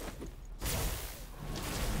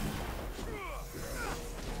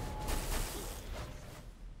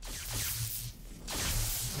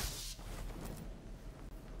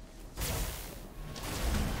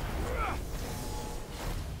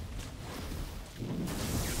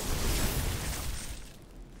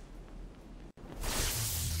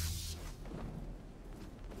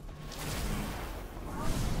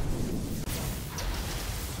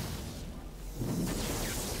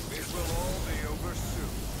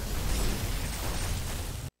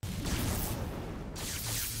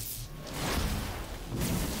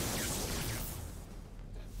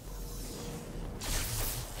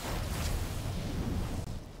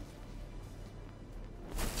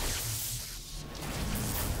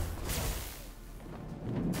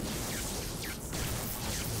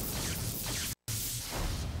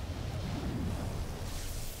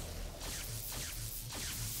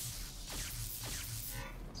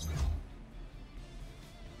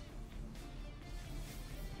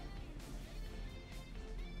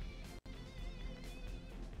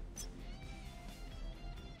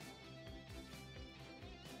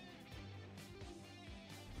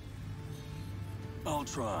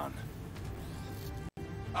 Ultron.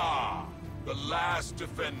 Ah, the last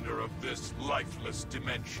defender of this lifeless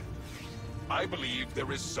dimension. I believe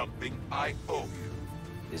there is something I owe you.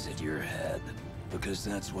 Is it your head? Because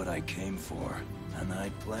that's what I came for, and I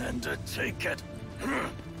plan to take it.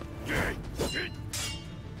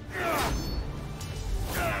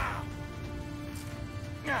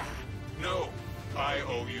 No, I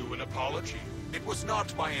owe you an apology. It was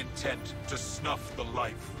not my intent to snuff the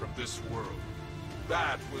life from this world.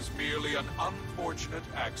 That was merely an unfortunate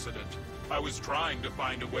accident. I was trying to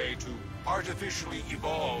find a way to artificially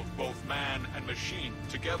evolve both man and machine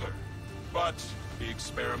together. But the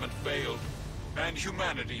experiment failed, and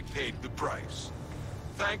humanity paid the price.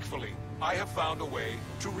 Thankfully, I have found a way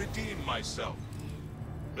to redeem myself.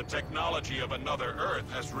 The technology of another Earth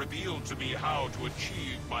has revealed to me how to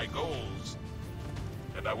achieve my goals.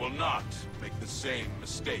 And I will not make the same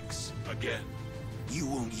mistakes again. You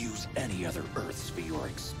won't use any other Earths for your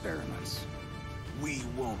experiments. We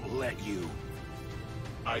won't let you.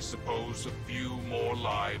 I suppose a few more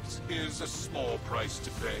lives is a small price to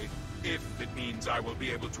pay, if it means I will be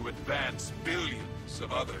able to advance billions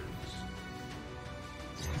of others.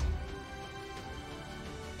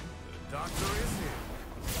 Doctor is here.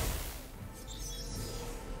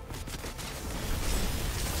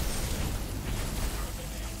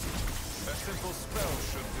 A simple spell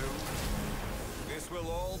should do. This will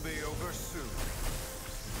all be over soon.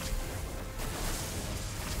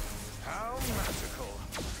 How magical.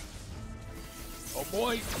 Oh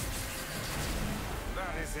boy.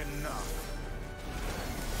 That is enough.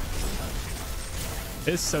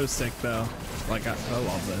 It's so sick though. Like I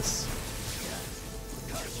love this.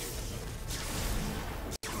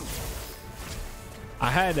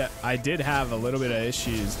 I did have a little bit of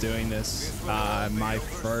issues doing this my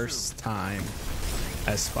first time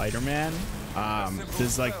as Spider-Man. This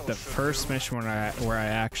is like the first mission where I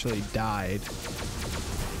actually died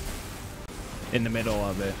in the middle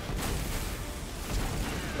of it.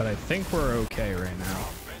 But I think we're okay right now.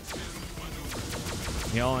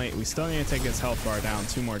 We still need to take his health bar down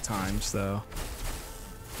 2 more times though.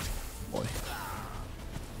 Boy.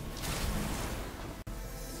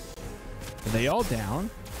 Are they all down?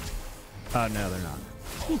 Oh no, they're not.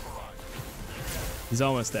 Whew. He's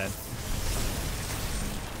almost dead.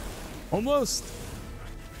 Almost.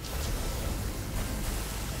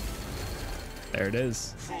 There it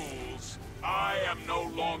is. Fools, I am no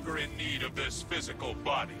longer in need of this physical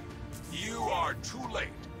body. You are too late.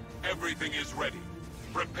 Everything is ready.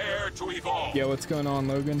 Prepare to evolve. Yo, what's going on,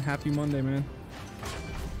 Logan? Happy Monday, man.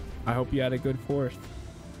 I hope you had a good 4th.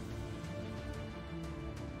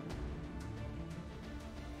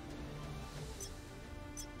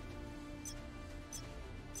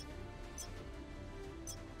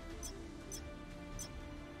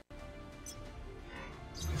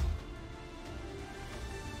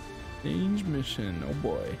 Change mission. Oh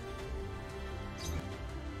boy.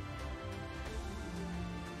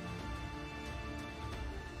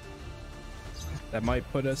 That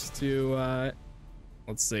might put us to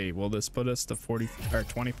let's see, will this put us to 40 or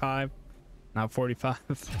 25? Not 45.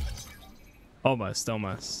 Almost. How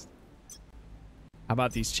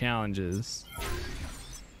about these challenges?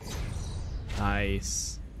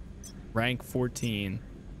 Nice. Rank 14.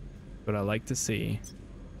 What I like to see.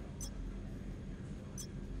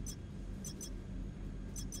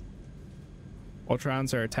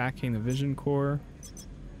 Ultrons are attacking the Vision Core.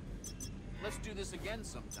 Let's do this again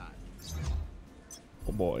sometime.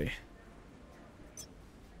 Oh boy.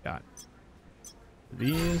 Got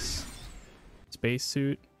these.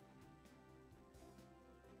 Spacesuit.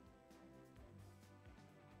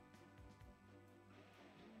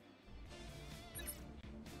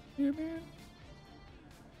 Yeah, man.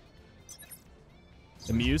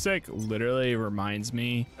 The music literally reminds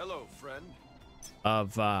me Hello, friend.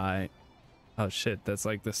 of oh shit, that's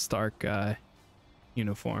like the Stark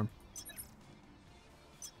uniform.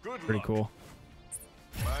 Good Pretty luck. cool.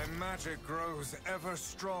 My magic grows ever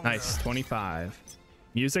stronger. Nice. 25.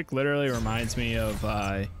 Music literally reminds me of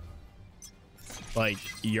like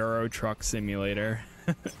Euro Truck Simulator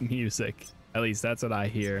music. At least that's what I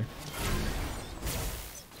hear.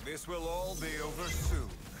 This will all be over soon.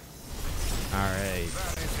 All right.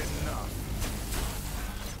 That is enough.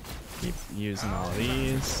 Keep using all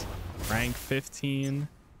these. Rank 15.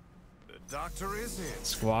 The doctor is in.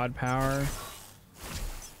 Squad power.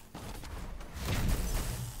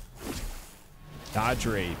 Dodge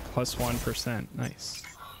rate plus 1%. Nice.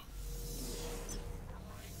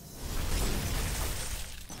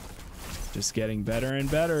 Just getting better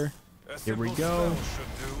and better. Here we go.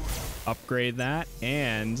 Upgrade that,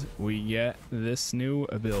 and we get this new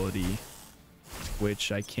ability,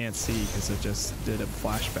 which I can't see because it just did a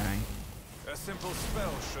flashbang. A simple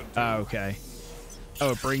spell should do. Oh, okay.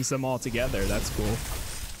 Oh, it brings them all together. That's cool.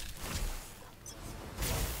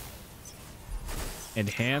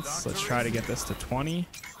 Enhance. Let's try to get this to 20.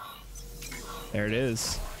 There it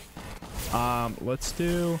is. Let's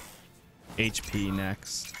do HP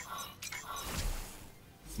next.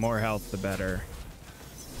 More health, the better.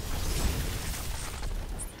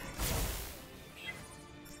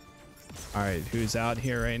 All right, who's out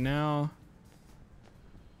here right now?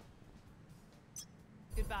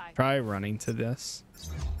 Goodbye. Try running to this.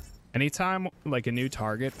 Anytime like a new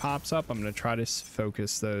target pops up, I'm gonna try to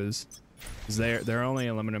focus those, because they're only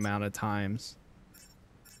a limited amount of times.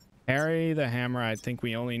 Harry the hammer, I think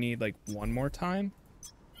we only need like 1 more time.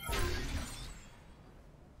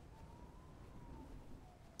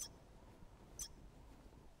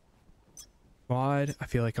 Squad. I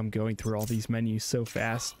feel like I'm going through all these menus so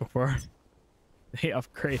fast before they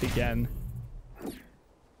upgrade again.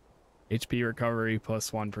 HP recovery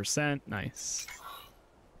plus 1%. Nice.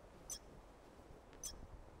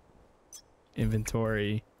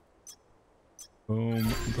 Inventory. Boom,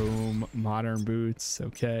 boom. Modern boots.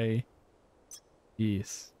 Okay.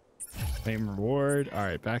 Yes. Claim reward. All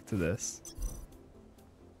right, back to this.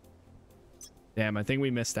 Damn, I think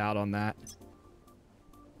we missed out on that.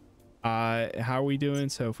 How are we doing?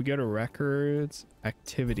 So if we go to records,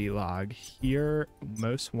 activity log here,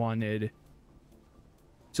 most wanted.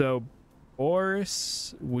 So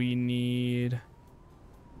Boris, we need. Do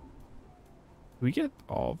we get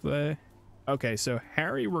all of the? Okay, so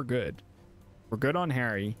Harry, we're good. We're good on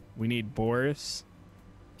Harry. We need Boris,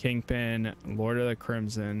 Kingpin, Lord of the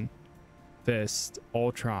Crimson, Fist,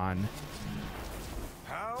 Ultron,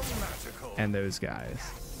 How magical. and those guys.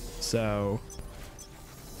 So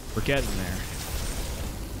we're getting there.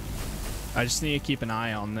 I just need to keep an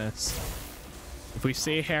eye on this. If we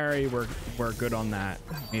see Harry, we're good on that.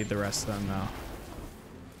 Need the rest of them though.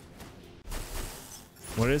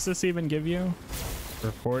 What does this even give you?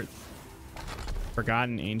 Report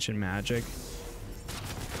forgotten ancient magic.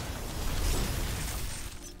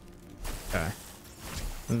 Okay.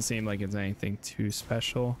 Doesn't seem like it's anything too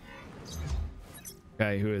special.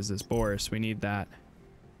 Okay, who is this? Boris. We need that.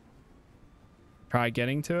 Try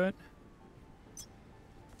getting to it.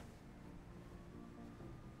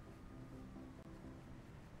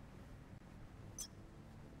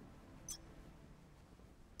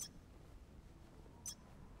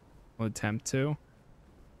 We'll attempt to.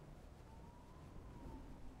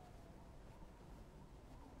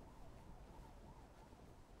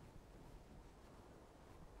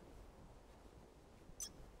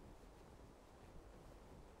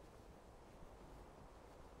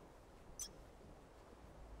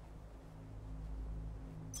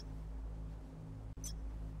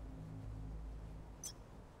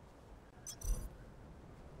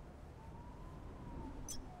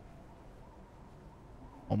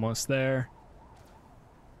 Almost there.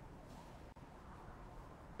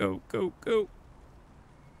 Go, go, go.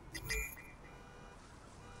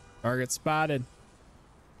 Target spotted.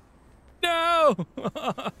 No!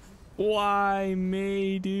 Why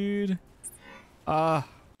me, dude? I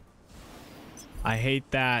hate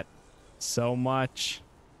that so much.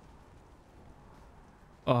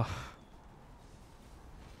 Ugh.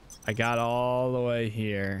 I got all the way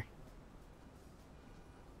here.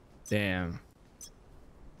 Damn.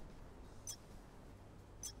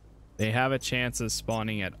 They have a chance of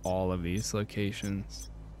spawning at all of these locations.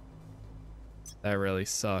 That really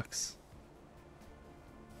sucks.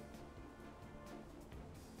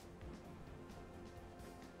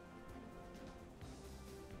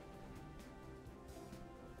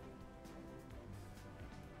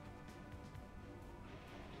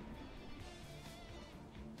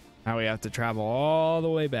 Now we have to travel all the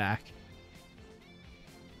way back.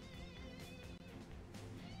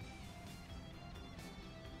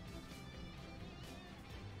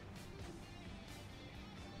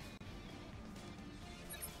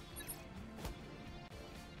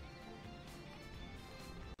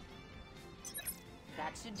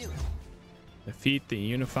 That should do it. Defeat the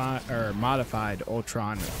unified or modified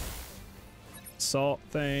Ultron assault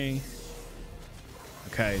thing.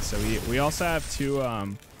 Okay, so we also have two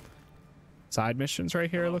side missions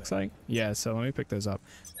right here, it looks like. Yeah, so let me pick those up.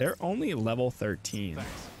 They're only level 13.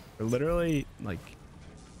 They're literally like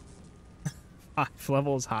 5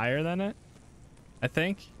 levels higher than it, I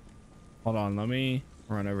think. Hold on, let me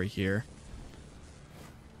run over here.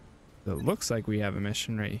 It looks like we have a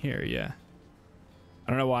mission right here, yeah. I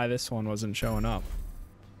don't know why this one wasn't showing up.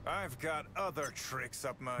 I've got other tricks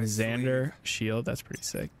up my Xandearth shield, that's pretty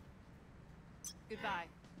sick. Goodbye.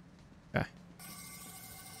 Okay.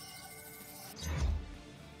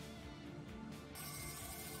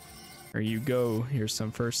 There you go. Here's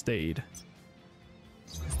some first aid.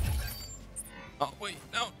 Oh, wait.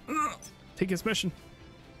 No. No, no, no. Take his mission.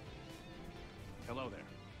 Hello there.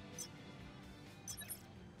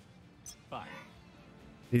 Bye.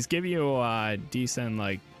 These give you decent,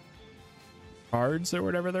 like, cards or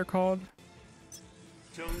whatever they're called.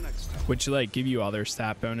 Till next time. Which, like, give you other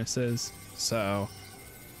stat bonuses. So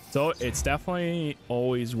it's definitely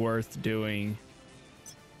always worth doing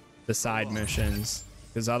the side missions.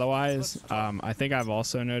 Because otherwise, I think I've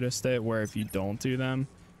also noticed it where if you don't do them,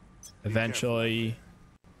 eventually,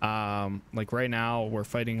 like right now, we're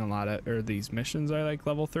fighting a lot of, or these missions are like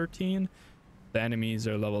level 13. The enemies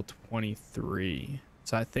are level 23.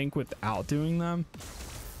 So I think without doing them,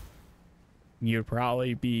 you'd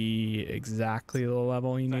probably be exactly the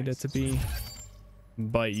level you need it to be.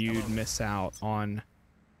 But you'd miss out on,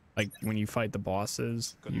 like when you fight the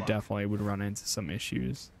bosses, you definitely would run into some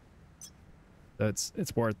issues. So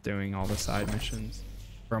it's worth doing all the side missions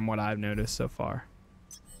from what I've noticed so far.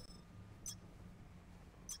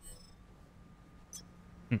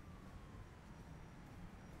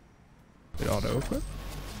 Did auto equip?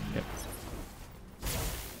 Yep.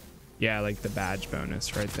 Yeah, like the badge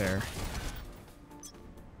bonus right there.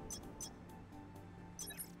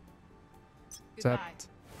 Goodbye. Except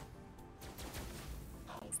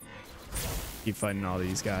keep fighting all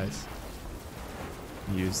these guys.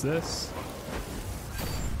 Use this.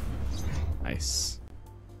 Nice.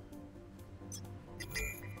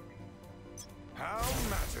 How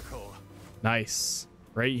magical. Nice.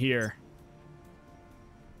 Right here.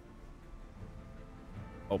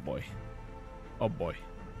 Oh boy. Oh boy.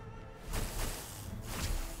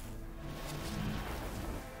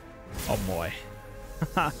 Oh boy.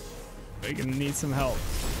 We're gonna need some help.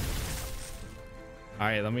 All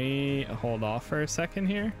right, let me hold off for a second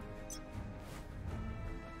here.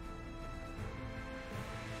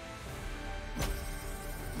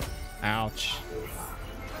 Ouch.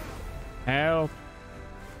 Help.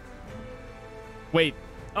 Wait.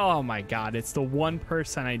 Oh my god, it's the one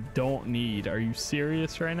person I don't need. Are you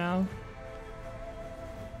serious right now?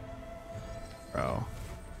 Bro.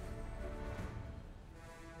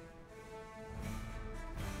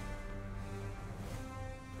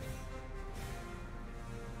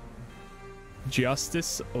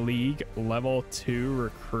 Justice League level 2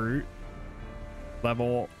 recruit.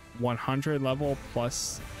 Level 100 level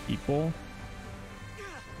plus people.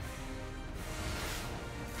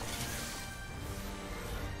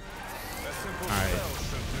 Alright.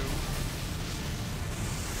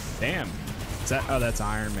 Damn. Is that, oh, that's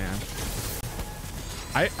Iron Man.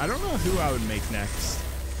 I don't know who I would make next.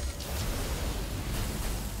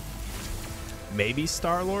 Maybe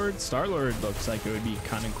Star-Lord? Star-Lord looks like it would be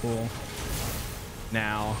kind of cool.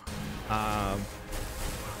 Now,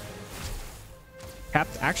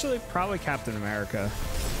 actually probably Captain America.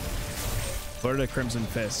 Lord of the Crimson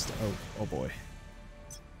Fist. Oh boy.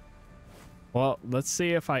 Well, let's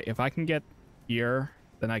see if I can get here,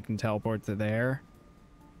 then I can teleport to there.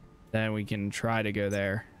 Then we can try to go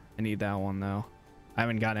there. I need that one though. I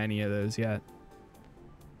haven't got any of those yet.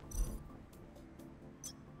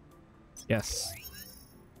 Yes.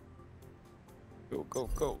 Go, go,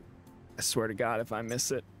 go. I swear to God, if I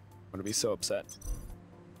miss it, I'm gonna be so upset.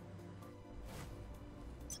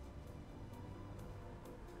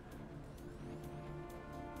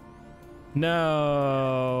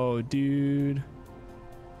 No, dude.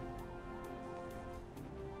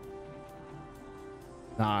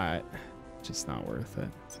 Just not worth it.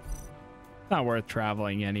 Not worth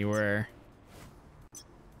traveling anywhere.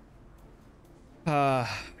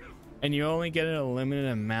 And you only get a limited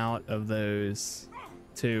amount of those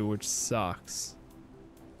too, which sucks.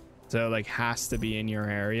 So like has to be in your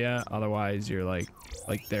area, otherwise you're like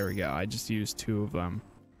there we go. I just used 2 of them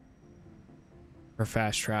for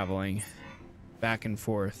fast traveling back and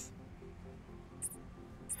forth.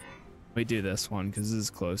 We do this one because this is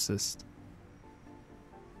closest.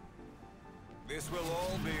 This will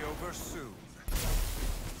all be over soon.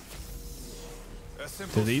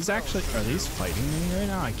 Do these actually, are these fighting me right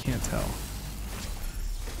now? I can't tell.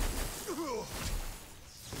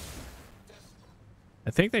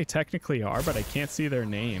 I think they technically are, but I can't see their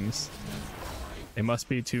names. They must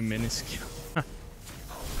be too minuscule.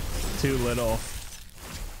 Too little.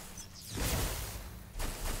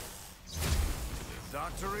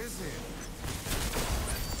 Doctor is in.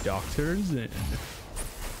 Doctor's in.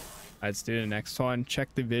 Let's do the next one. Check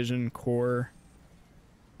the vision core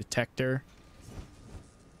detector.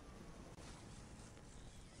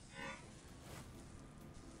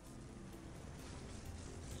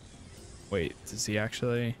 Wait, does he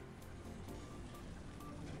actually?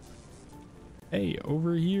 Hey,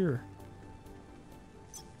 over here.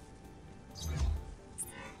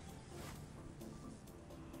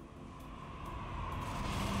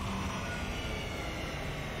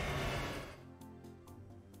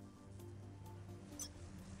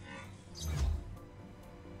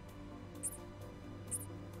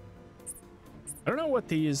 I don't know what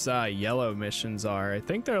these yellow missions are. I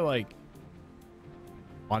think they're like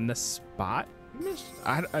on the spot.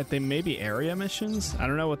 They may be area missions. I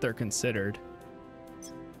don't know what they're considered.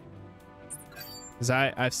 Because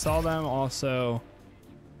I saw them also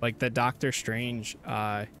like the Doctor Strange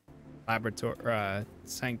laboratory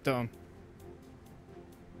Sanctorio.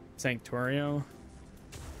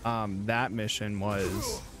 That mission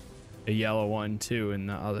was a yellow one too in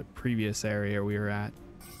the other previous area we were at.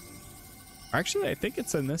 Actually, I think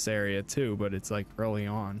it's in this area too, but it's like early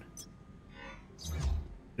on.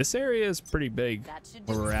 This area is pretty big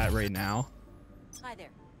where we're at right now. Hi there.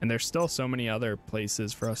 And there's still so many other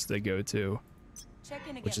places for us to go to,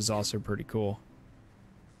 which is also pretty cool.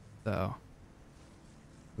 So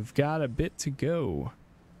we've got a bit to go.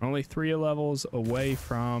 We're only 3 levels away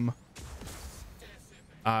from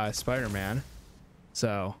Spider-Man.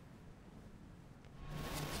 So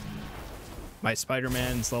My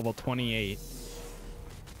Spider-Man's level 28.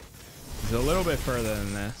 He's a little bit further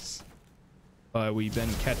than this, but we've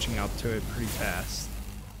been catching up to it pretty fast.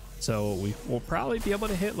 So we'll probably be able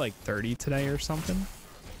to hit like 30 today or something.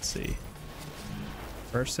 Let's see.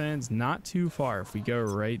 First sand's not too far. If we go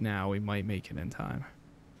right now, we might make it in time.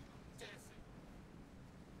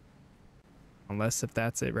 Unless if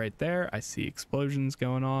that's it right there. I see explosions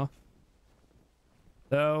going off.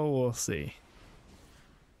 So we'll see.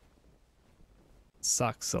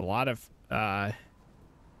 Sucks. A lot of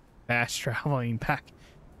fast traveling back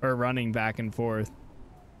or running back and forth.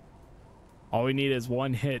 All we need is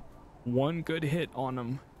one hit. One good hit on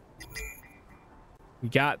them. We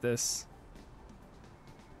got this.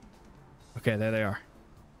 Okay, there they are.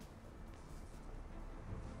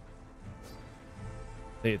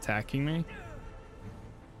 They attacking me?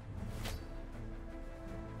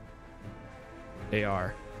 They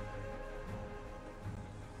are.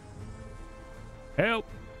 Help!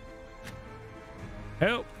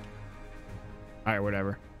 Help! All right,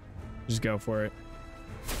 whatever. Just go for it.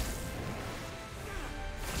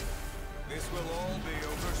 This will all be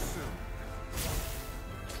over soon.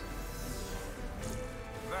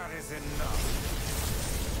 That is enough.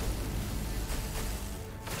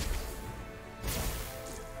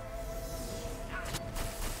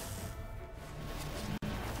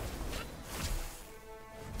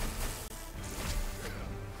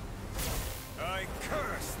 I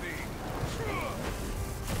curse thee.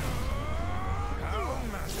 How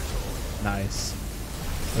magical. Nice.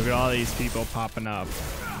 Look at all these people popping up.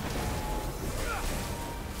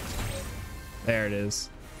 There it is.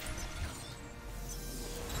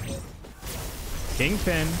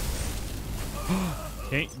 Kingpin.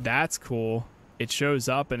 That's cool. It shows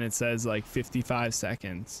up and it says like 55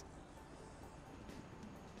 seconds.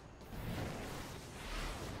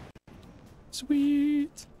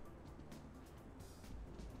 Sweet.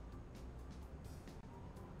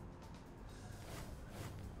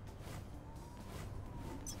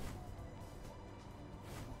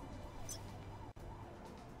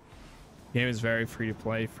 Game is very free to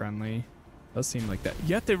play, friendly. Does seem like that.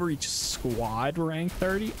 You have to reach squad rank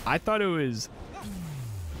 30. I thought it was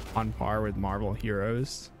on par with Marvel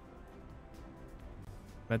Heroes.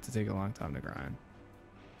 Meant to take a long time to grind.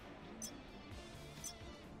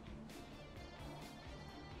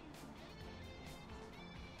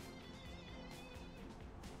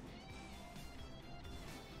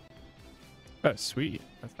 Oh, sweet.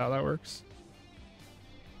 That's how that works.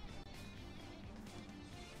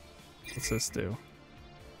 What's this do?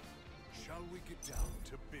 Shall we get down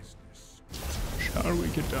to business? Shall we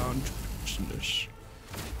get down to business?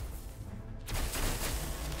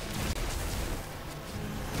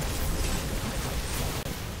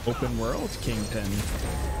 Open world Kingpin.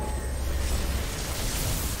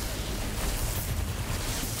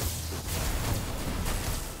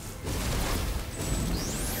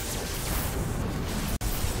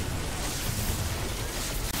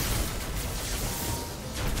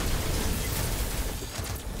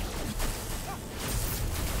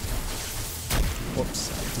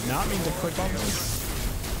 Whoops, I did not mean to click on this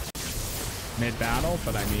mid-battle,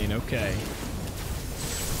 but I mean, okay.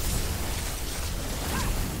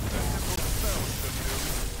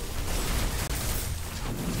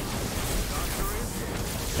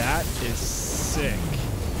 That is sick.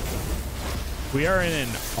 We are in an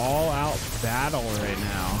all-out battle right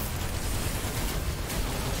now.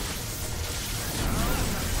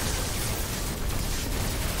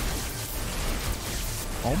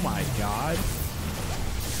 Oh my god.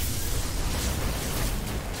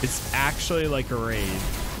 It's actually like a raid.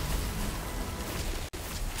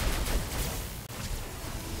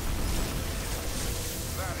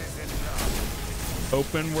 That is enough.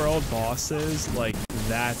 Open world bosses, like,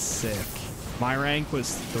 that's sick. My rank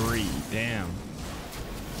was 3. Damn.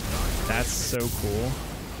 That's so cool.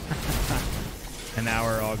 And now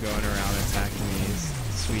we're all going around attacking these.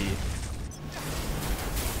 Sweet.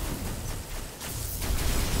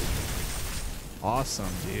 Awesome,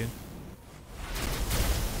 dude.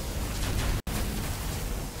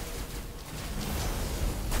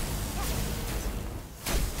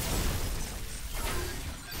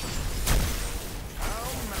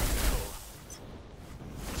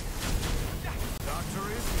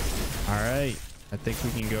 All right, I think we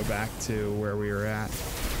can go back to where we were at.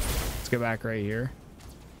 Let's go back right here.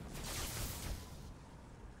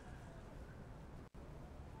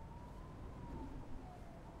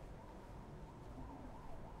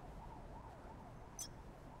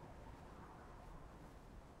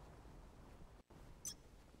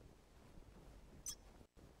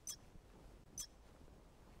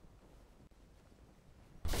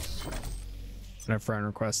 And a friend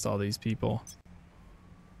request all these people.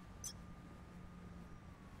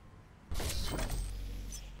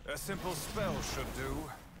 A simple spell should do.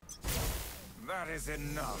 That is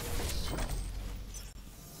enough.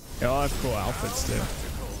 They all have cool outfits too.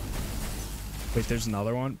 Wait, there's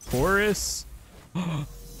another one. Boris.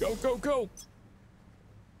 Go, go, go.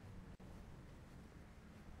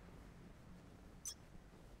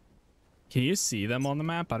 Can you see them on the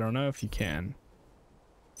map? I don't know if you can.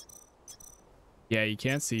 Yeah, you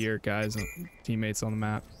can't see your guys and teammates on the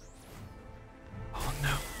map. Oh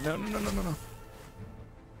no. No, no, no, no, no, no.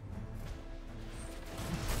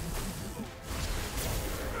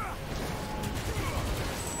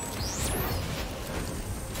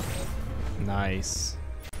 Nice.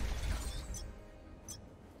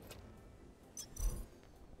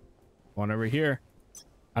 One over here.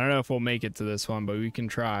 I don't know if we'll make it to this one, but we can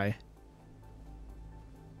try.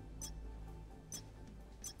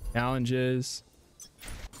 Challenges.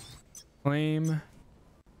 Claim.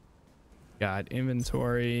 Got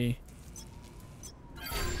inventory.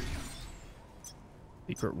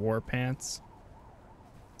 Secret war pants.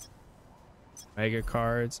 Mega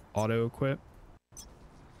cards. Auto equip.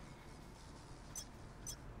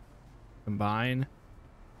 Combine.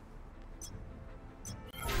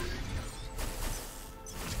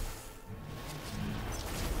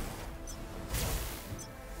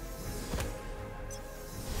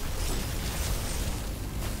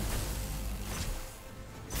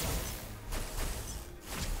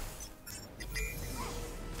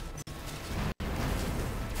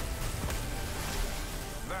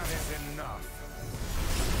 That is enough.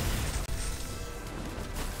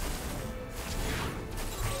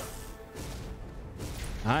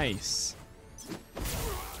 Nice.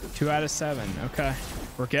 2 out of 7. Okay.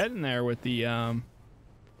 We're getting there with the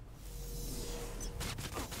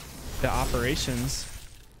operations.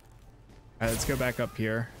 All right, let's go back up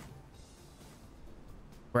here.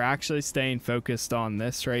 We're actually staying focused on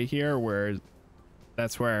this right here, where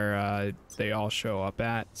that's where they all show up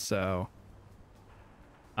at. So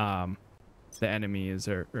the enemies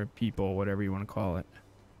or people, whatever you want to call it.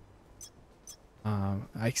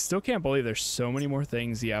 I still can't believe there's so many more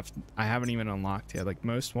things I haven't even unlocked yet. Like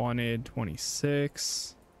most wanted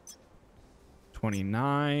 26,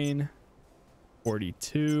 29,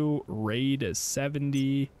 42, raid is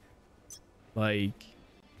 70. Like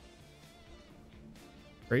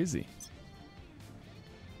crazy.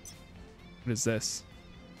 What is this?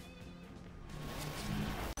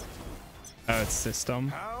 Oh, it's system.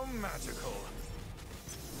 How magical.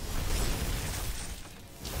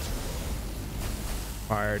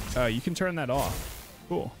 Fired. Oh, you can turn that off.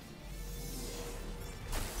 Cool.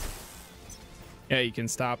 Yeah, you can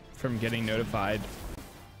stop from getting notified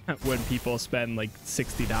when people spend like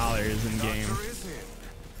 $60 in game.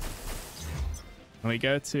 When we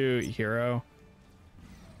go to hero,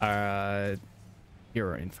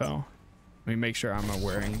 hero info, let me make sure I'm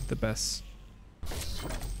wearing the best.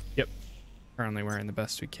 Yep, currently wearing the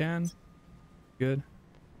best we can. Good.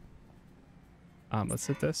 Let's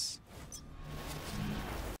hit this.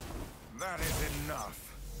 That is enough.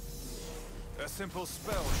 A simple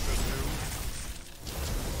spell should do.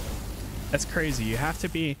 That's crazy. You have to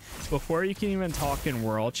be, before you can even talk in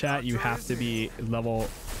world chat, you have to be level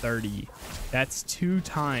 30. That's 2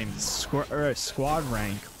 times squad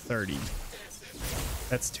rank 30.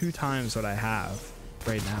 That's 2 times what I have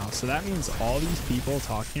right now. So that means all these people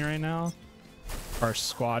talking right now are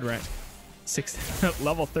squad rank 6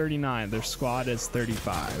 level 39. Their squad is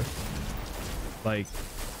 35. Like,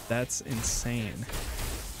 that's insane.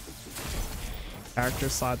 Character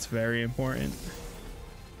slots very important.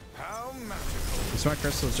 How magical. Smart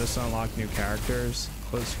crystals just unlock new characters.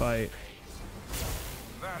 Close fight.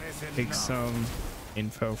 That is enough. Take some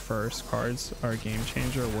info first. Cards are a game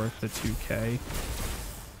changer, worth the 2K.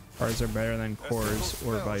 Cards are better than cores,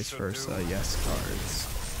 or vice versa. Yes, cards.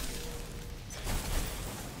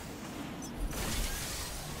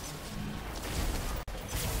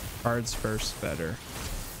 Cards first better.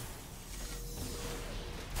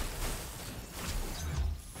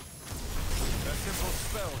 A simple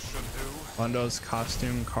spell should do. Bundles,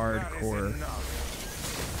 costume, card, That is core. enough.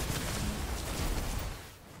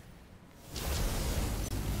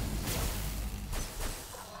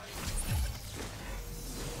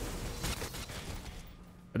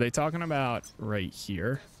 Are they talking about right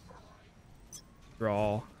here?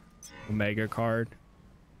 Draw Omega card.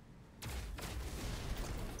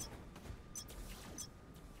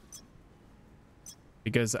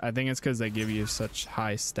 Because I think it's because they give you such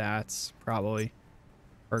high stats, probably.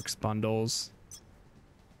 Perks bundles.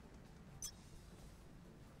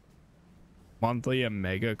 Monthly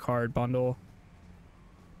Omega card bundle.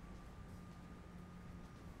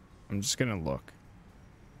 I'm just gonna look.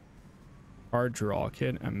 Card draw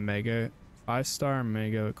kit, a mega 5-star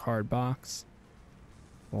mega card box.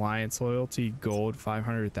 Alliance loyalty gold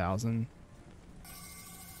 500,000.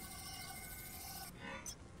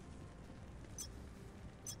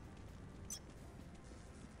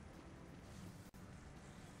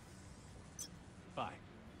 Bye.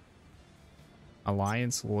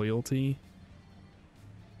 Alliance loyalty.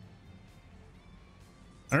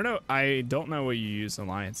 I don't know. I don't know what you use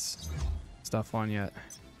Alliance stuff on yet.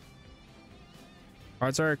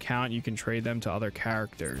 Cards are account. You can trade them to other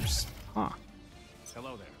characters. Huh.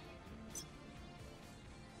 Hello there.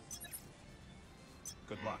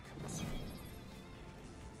 Good luck.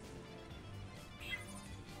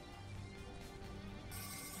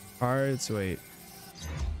 Cards, wait.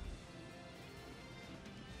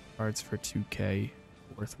 Cards for 2K.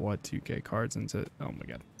 Worth what? 2K cards into. Oh my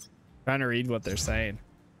god. Trying to read what they're saying.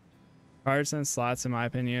 Cards and slots, in my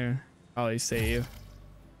opinion, probably save.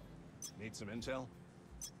 Need some intel?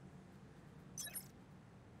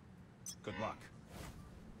 Good luck.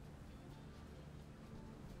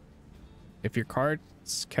 If your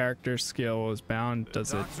card's character skill is bound,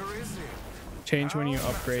 does it Doctor is here. change when you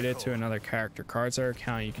upgrade it to another character? Cards are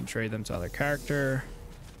account. You can trade them to other character.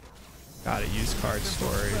 Got it. Use card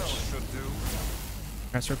storage. Should do.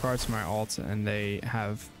 Transfer cards to my alt, and they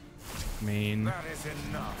have main That is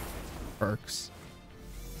enough. perks.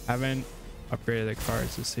 Haven't upgraded the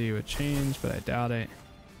cards to see what changed, but I doubt it.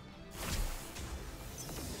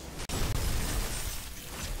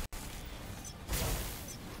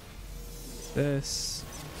 This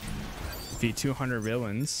defeat 200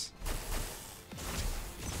 villains.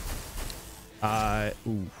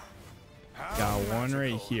 Ooh, got one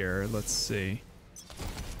right here. Let's see.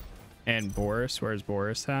 And Boris, where's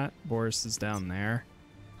Boris at? Boris is down there.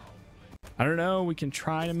 I don't know. We can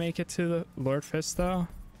try to make it to the Lord Fist though.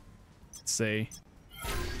 Let's see.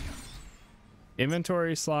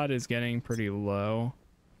 Inventory slot is getting pretty low.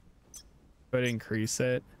 Could increase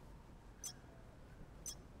it.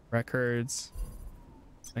 Records.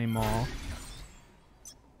 Claim all.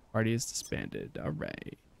 Party is disbanded.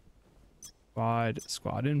 Alright.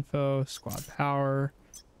 Squad info. Squad power.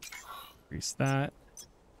 Increase that.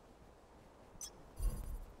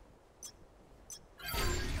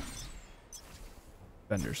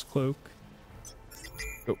 Vendor's cloak.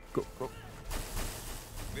 Go, go, go.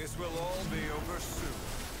 This will all be over soon.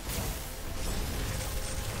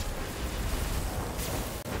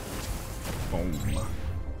 Boom.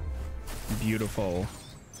 Beautiful.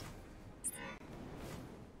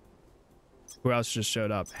 Who else just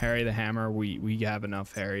showed up? Harry the Hammer. We have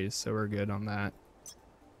enough Harrys, so we're good on that.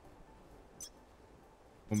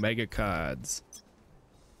 Omega cards.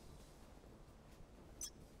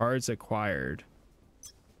 Cards acquired.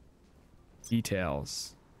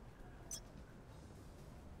 Details.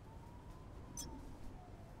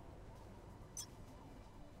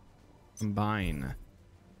 Combine.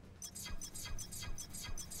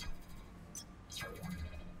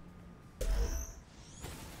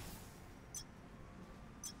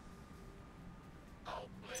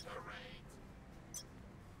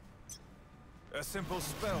 A simple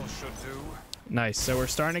spell should do. Nice. So we're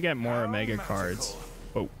starting to get more Omega cards.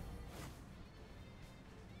 Oh.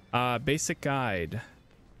 Basic guide.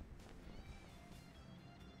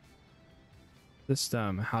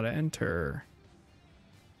 System. How to enter.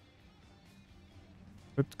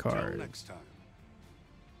 Equipped Till card. next time.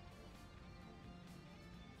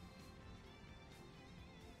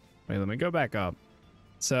 Wait, let me go back up.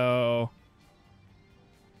 So,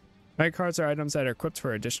 Omega cards are items that are equipped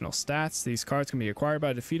for additional stats. These cards can be acquired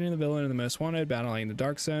by defeating the villain in the Most Wanted, battling the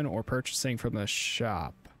Dark Zone, or purchasing from the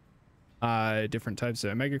shop. Different types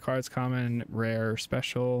of Omega cards: common, rare,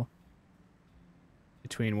 special.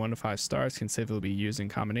 Between 1 to 5 stars can safely be used in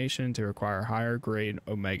combination to acquire higher grade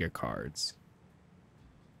Omega cards.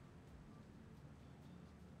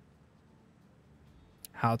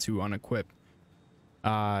 How to unequip.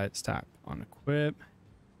 It's tap unequip.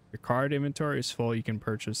 Your card inventory is full. You can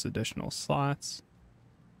purchase additional slots.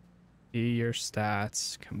 See your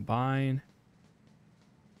stats. Combine.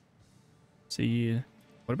 See.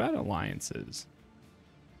 What about alliances?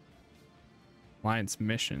 Alliance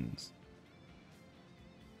missions.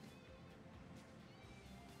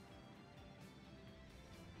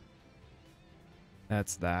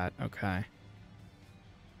 That's that. Okay.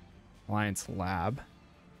 Alliance lab.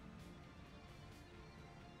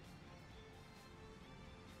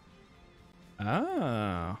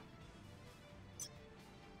 Oh.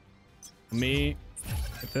 Let me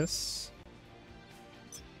get this.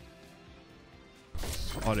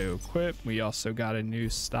 Auto equip. We also got a new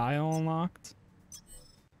style unlocked.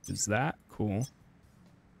 Is that cool?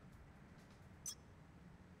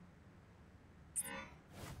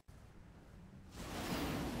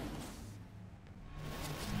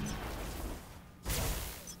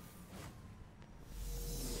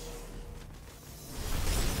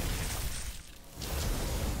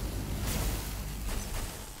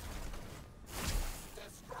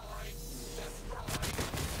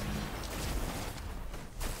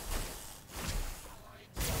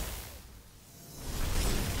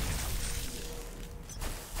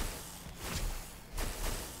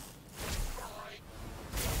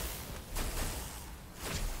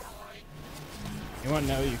 Anyone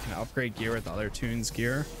know you can upgrade gear with other tunes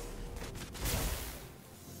gear?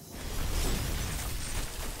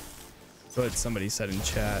 But somebody said in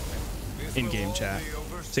chat, in-game chat.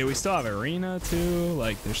 See, we still have arena too.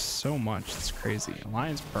 Like, there's so much. It's crazy.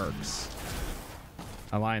 Alliance perks.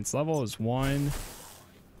 Alliance level is 1.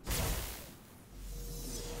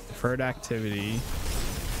 Preferred activity.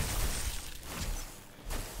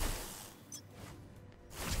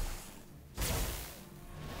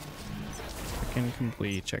 Check-in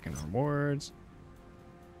complete. Check-in rewards.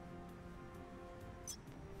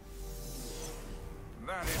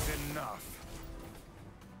 That is enough.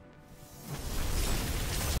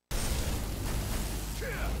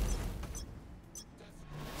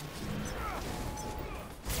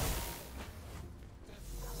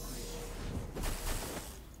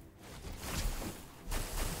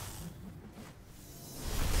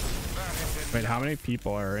 Wait, how many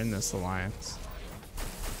people are in this alliance?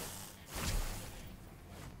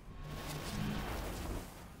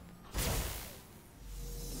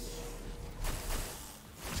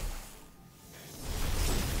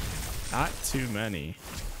 Not too many.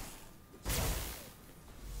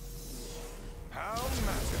 How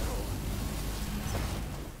magical.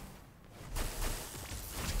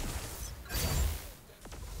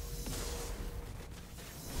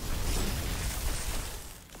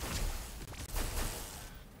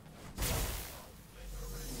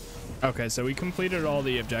 Okay, so we completed all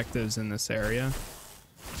the objectives in this area.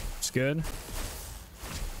 It's good.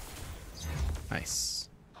 Nice.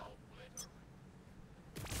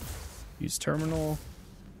 Use terminal.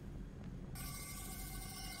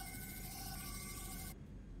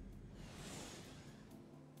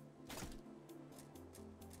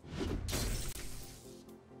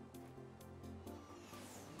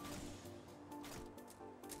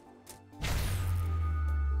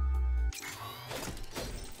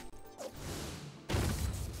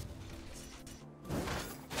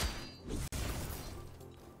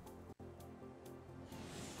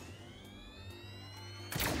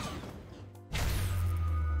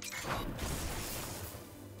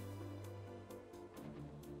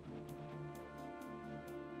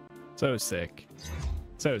 So sick.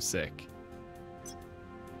 So sick.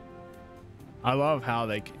 I love how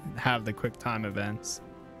they have the quick time events.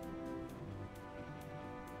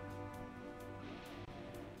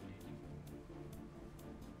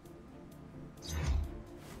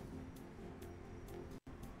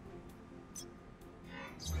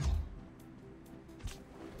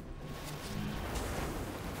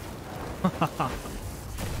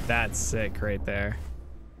 That's sick right there.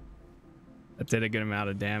 That did a good amount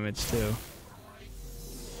of damage too.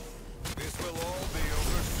 This will all be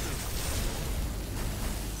over soon.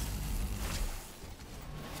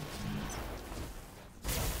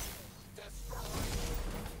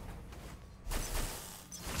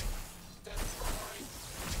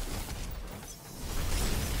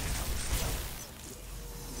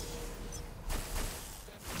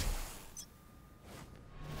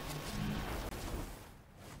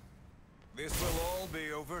 This will all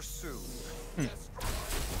be over soon.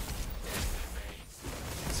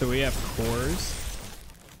 So we have cores.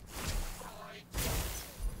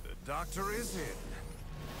 The doctor is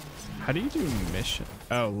in. How do you do mission?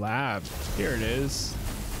 Oh, lab. Here it is.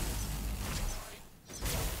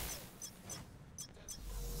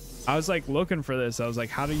 I was like looking for this. I was like,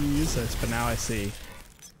 how do you use this? But now I see.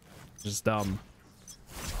 Just dumb.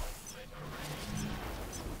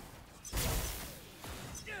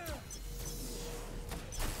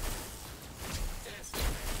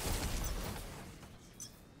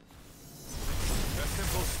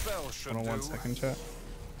 Hold on 1 second, chat.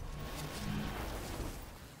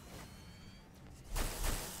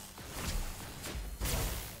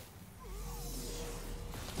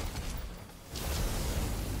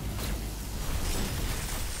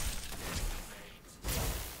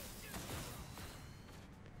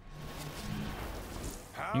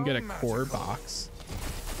 You can get a core box,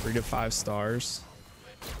 3 to 5 stars.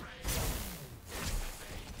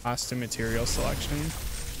 Costume material selection.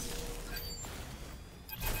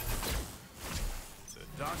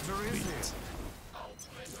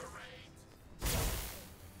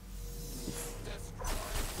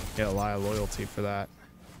 Get a lot of loyalty for that.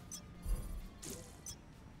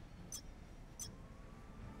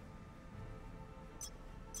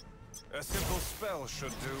 A simple spell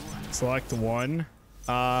should do. Select one.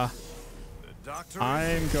 The doctor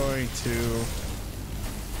I'm going to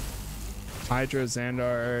Hydra,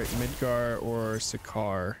 Xandearth, Midgar, or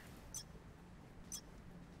Sakaar.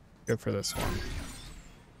 Go for this one.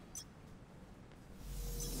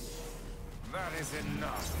 That is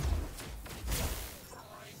enough.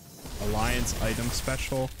 Alliance item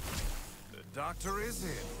special. The doctor is in.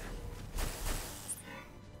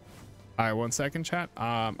 All right, 1 second, chat.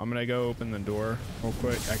 I'm gonna go open the door real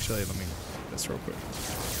quick. Actually, let me do this real quick.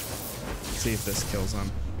 See if this kills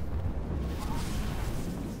them.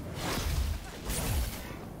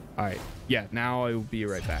 All right. Yeah, now I will be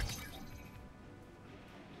right back.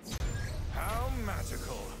 How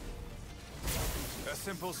magical. A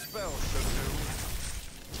simple spell should do.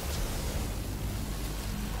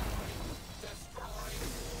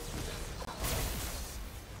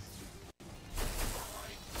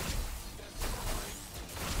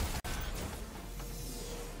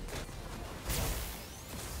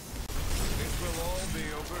 This will all be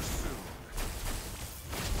over soon.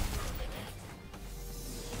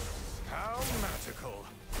 How magical.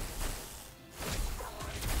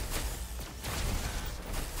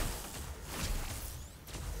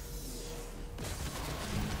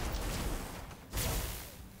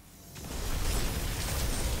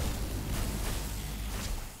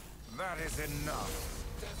 That is enough.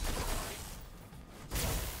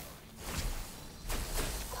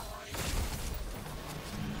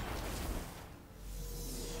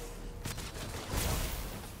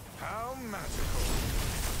 How magical.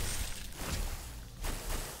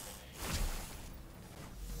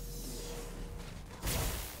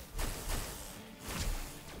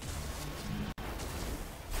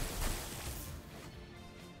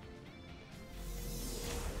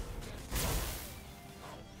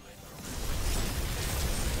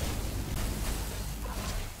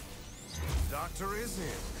 Doctor is in.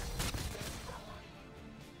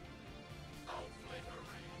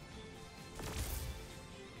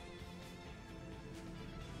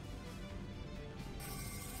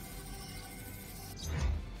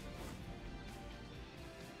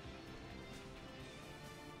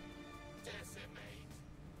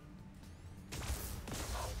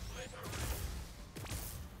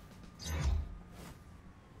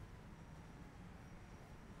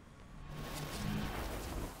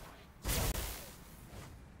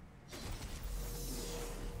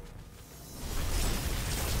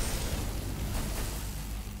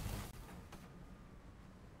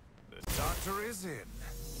 Doctor is in.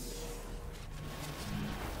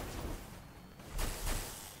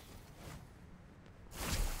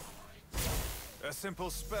 A simple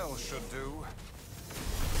spell should do.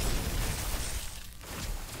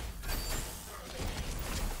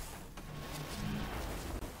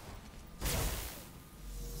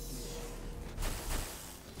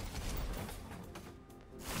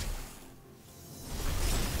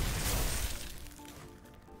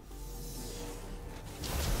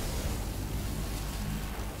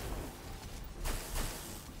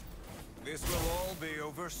 This will all be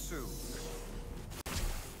over soon.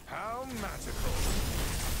 How magical.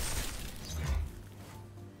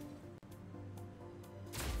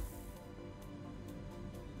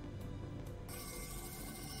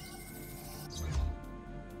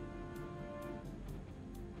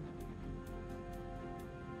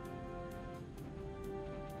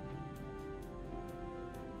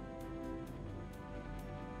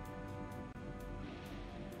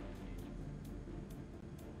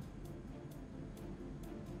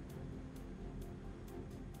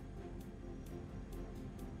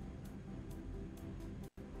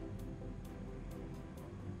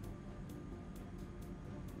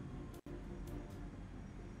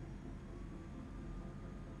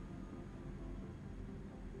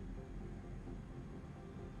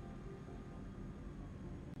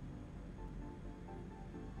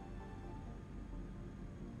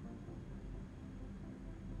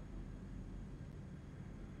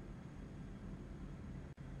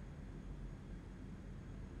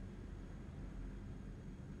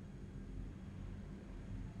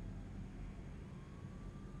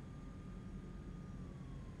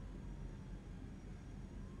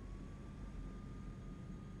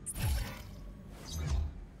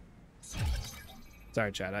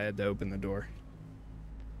 Sorry, chat. I had to open the door.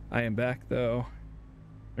 I am back, though.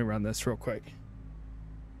 Let me run this real quick.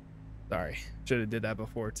 Sorry. Should have did that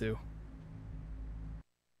before, too.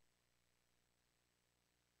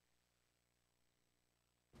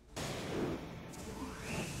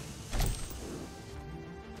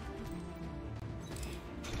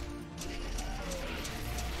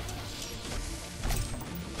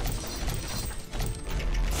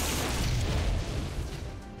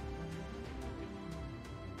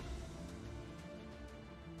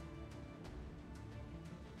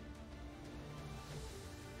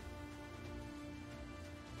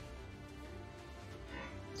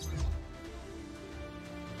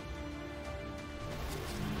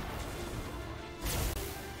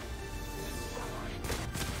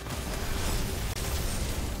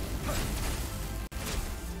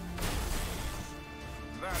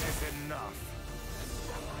 is enough.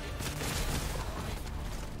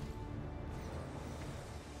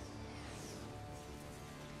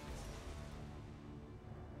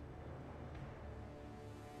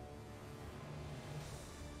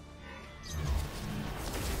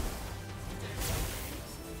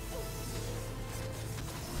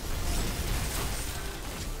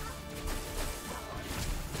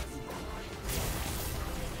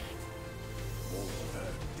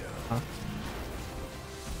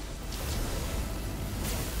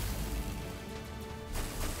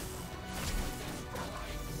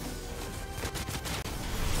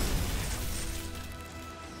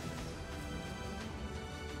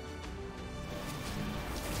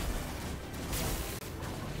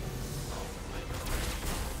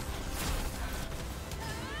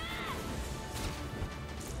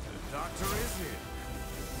 Doctor is here.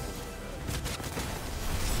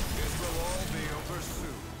 This will all be over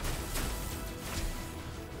soon.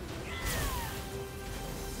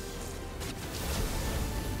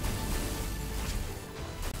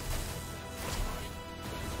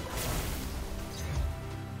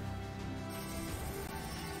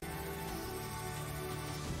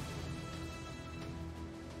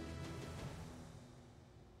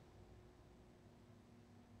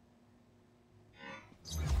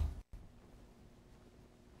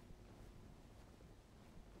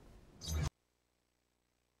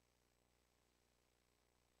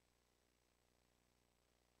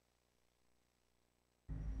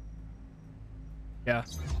 Yeah.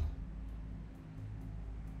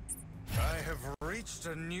 I have reached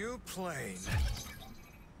a new plane.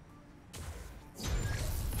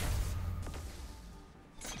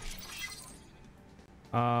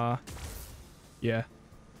 Yeah.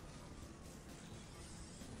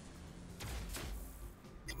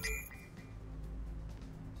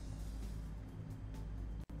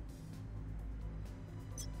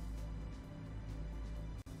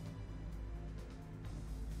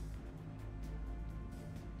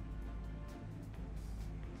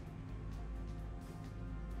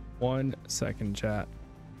 One second, chat.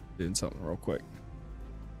 Doing something real quick.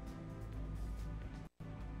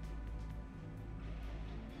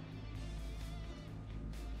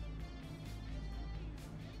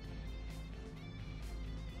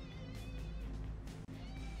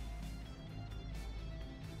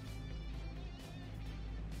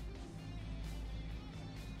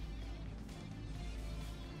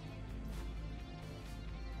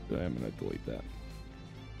 I'm gonna delete that.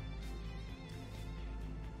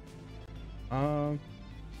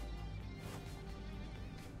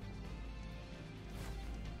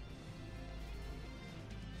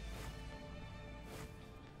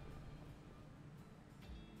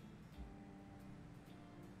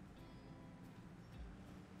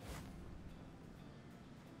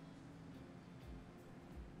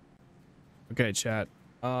 Okay, chat.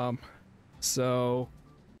 So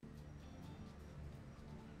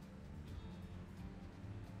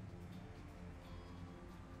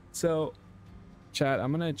chat,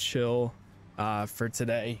 I'm gonna chill for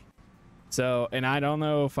today. So, and I don't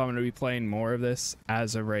know if I'm gonna be playing more of this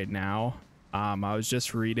as of right now. I was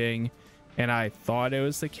just reading and I thought it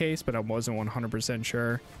was the case, but I wasn't 100%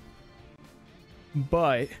 sure.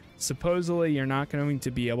 But supposedly you're not going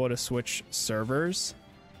to be able to switch servers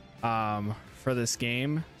for this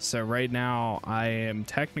game. So right now I am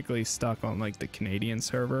technically stuck on like the Canadian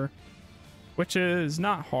server, which is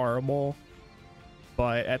not horrible,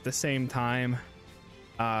 but at the same time,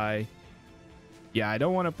 yeah, I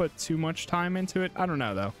don't want to put too much time into it. I don't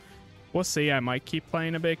know though. We'll see. I might keep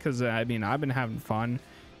playing a bit because I mean, I've been having fun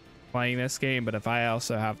playing this game, but if I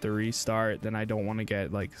also have to restart, then I don't want to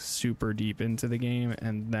get like super deep into the game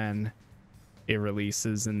and then it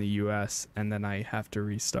releases in the US and then I have to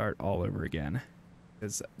restart all over again,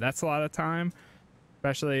 because that's a lot of time,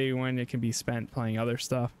 especially when it can be spent playing other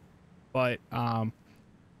stuff. But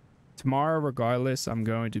tomorrow, regardless, I'm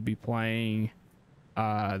going to be playing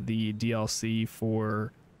the DLC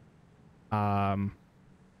for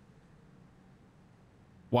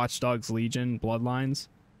Watch Dogs Legion Bloodlines,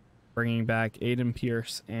 bringing back Aiden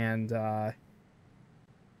Pierce and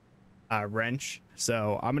Wrench.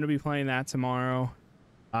 So I'm going to be playing that tomorrow.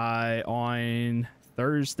 On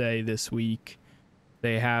Thursday this week,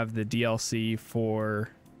 they have the DLC for,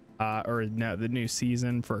 or no, the new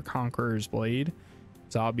season for Conqueror's Blade.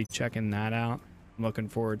 So I'll be checking that out. I'm looking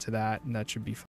forward to that, and that should be fun.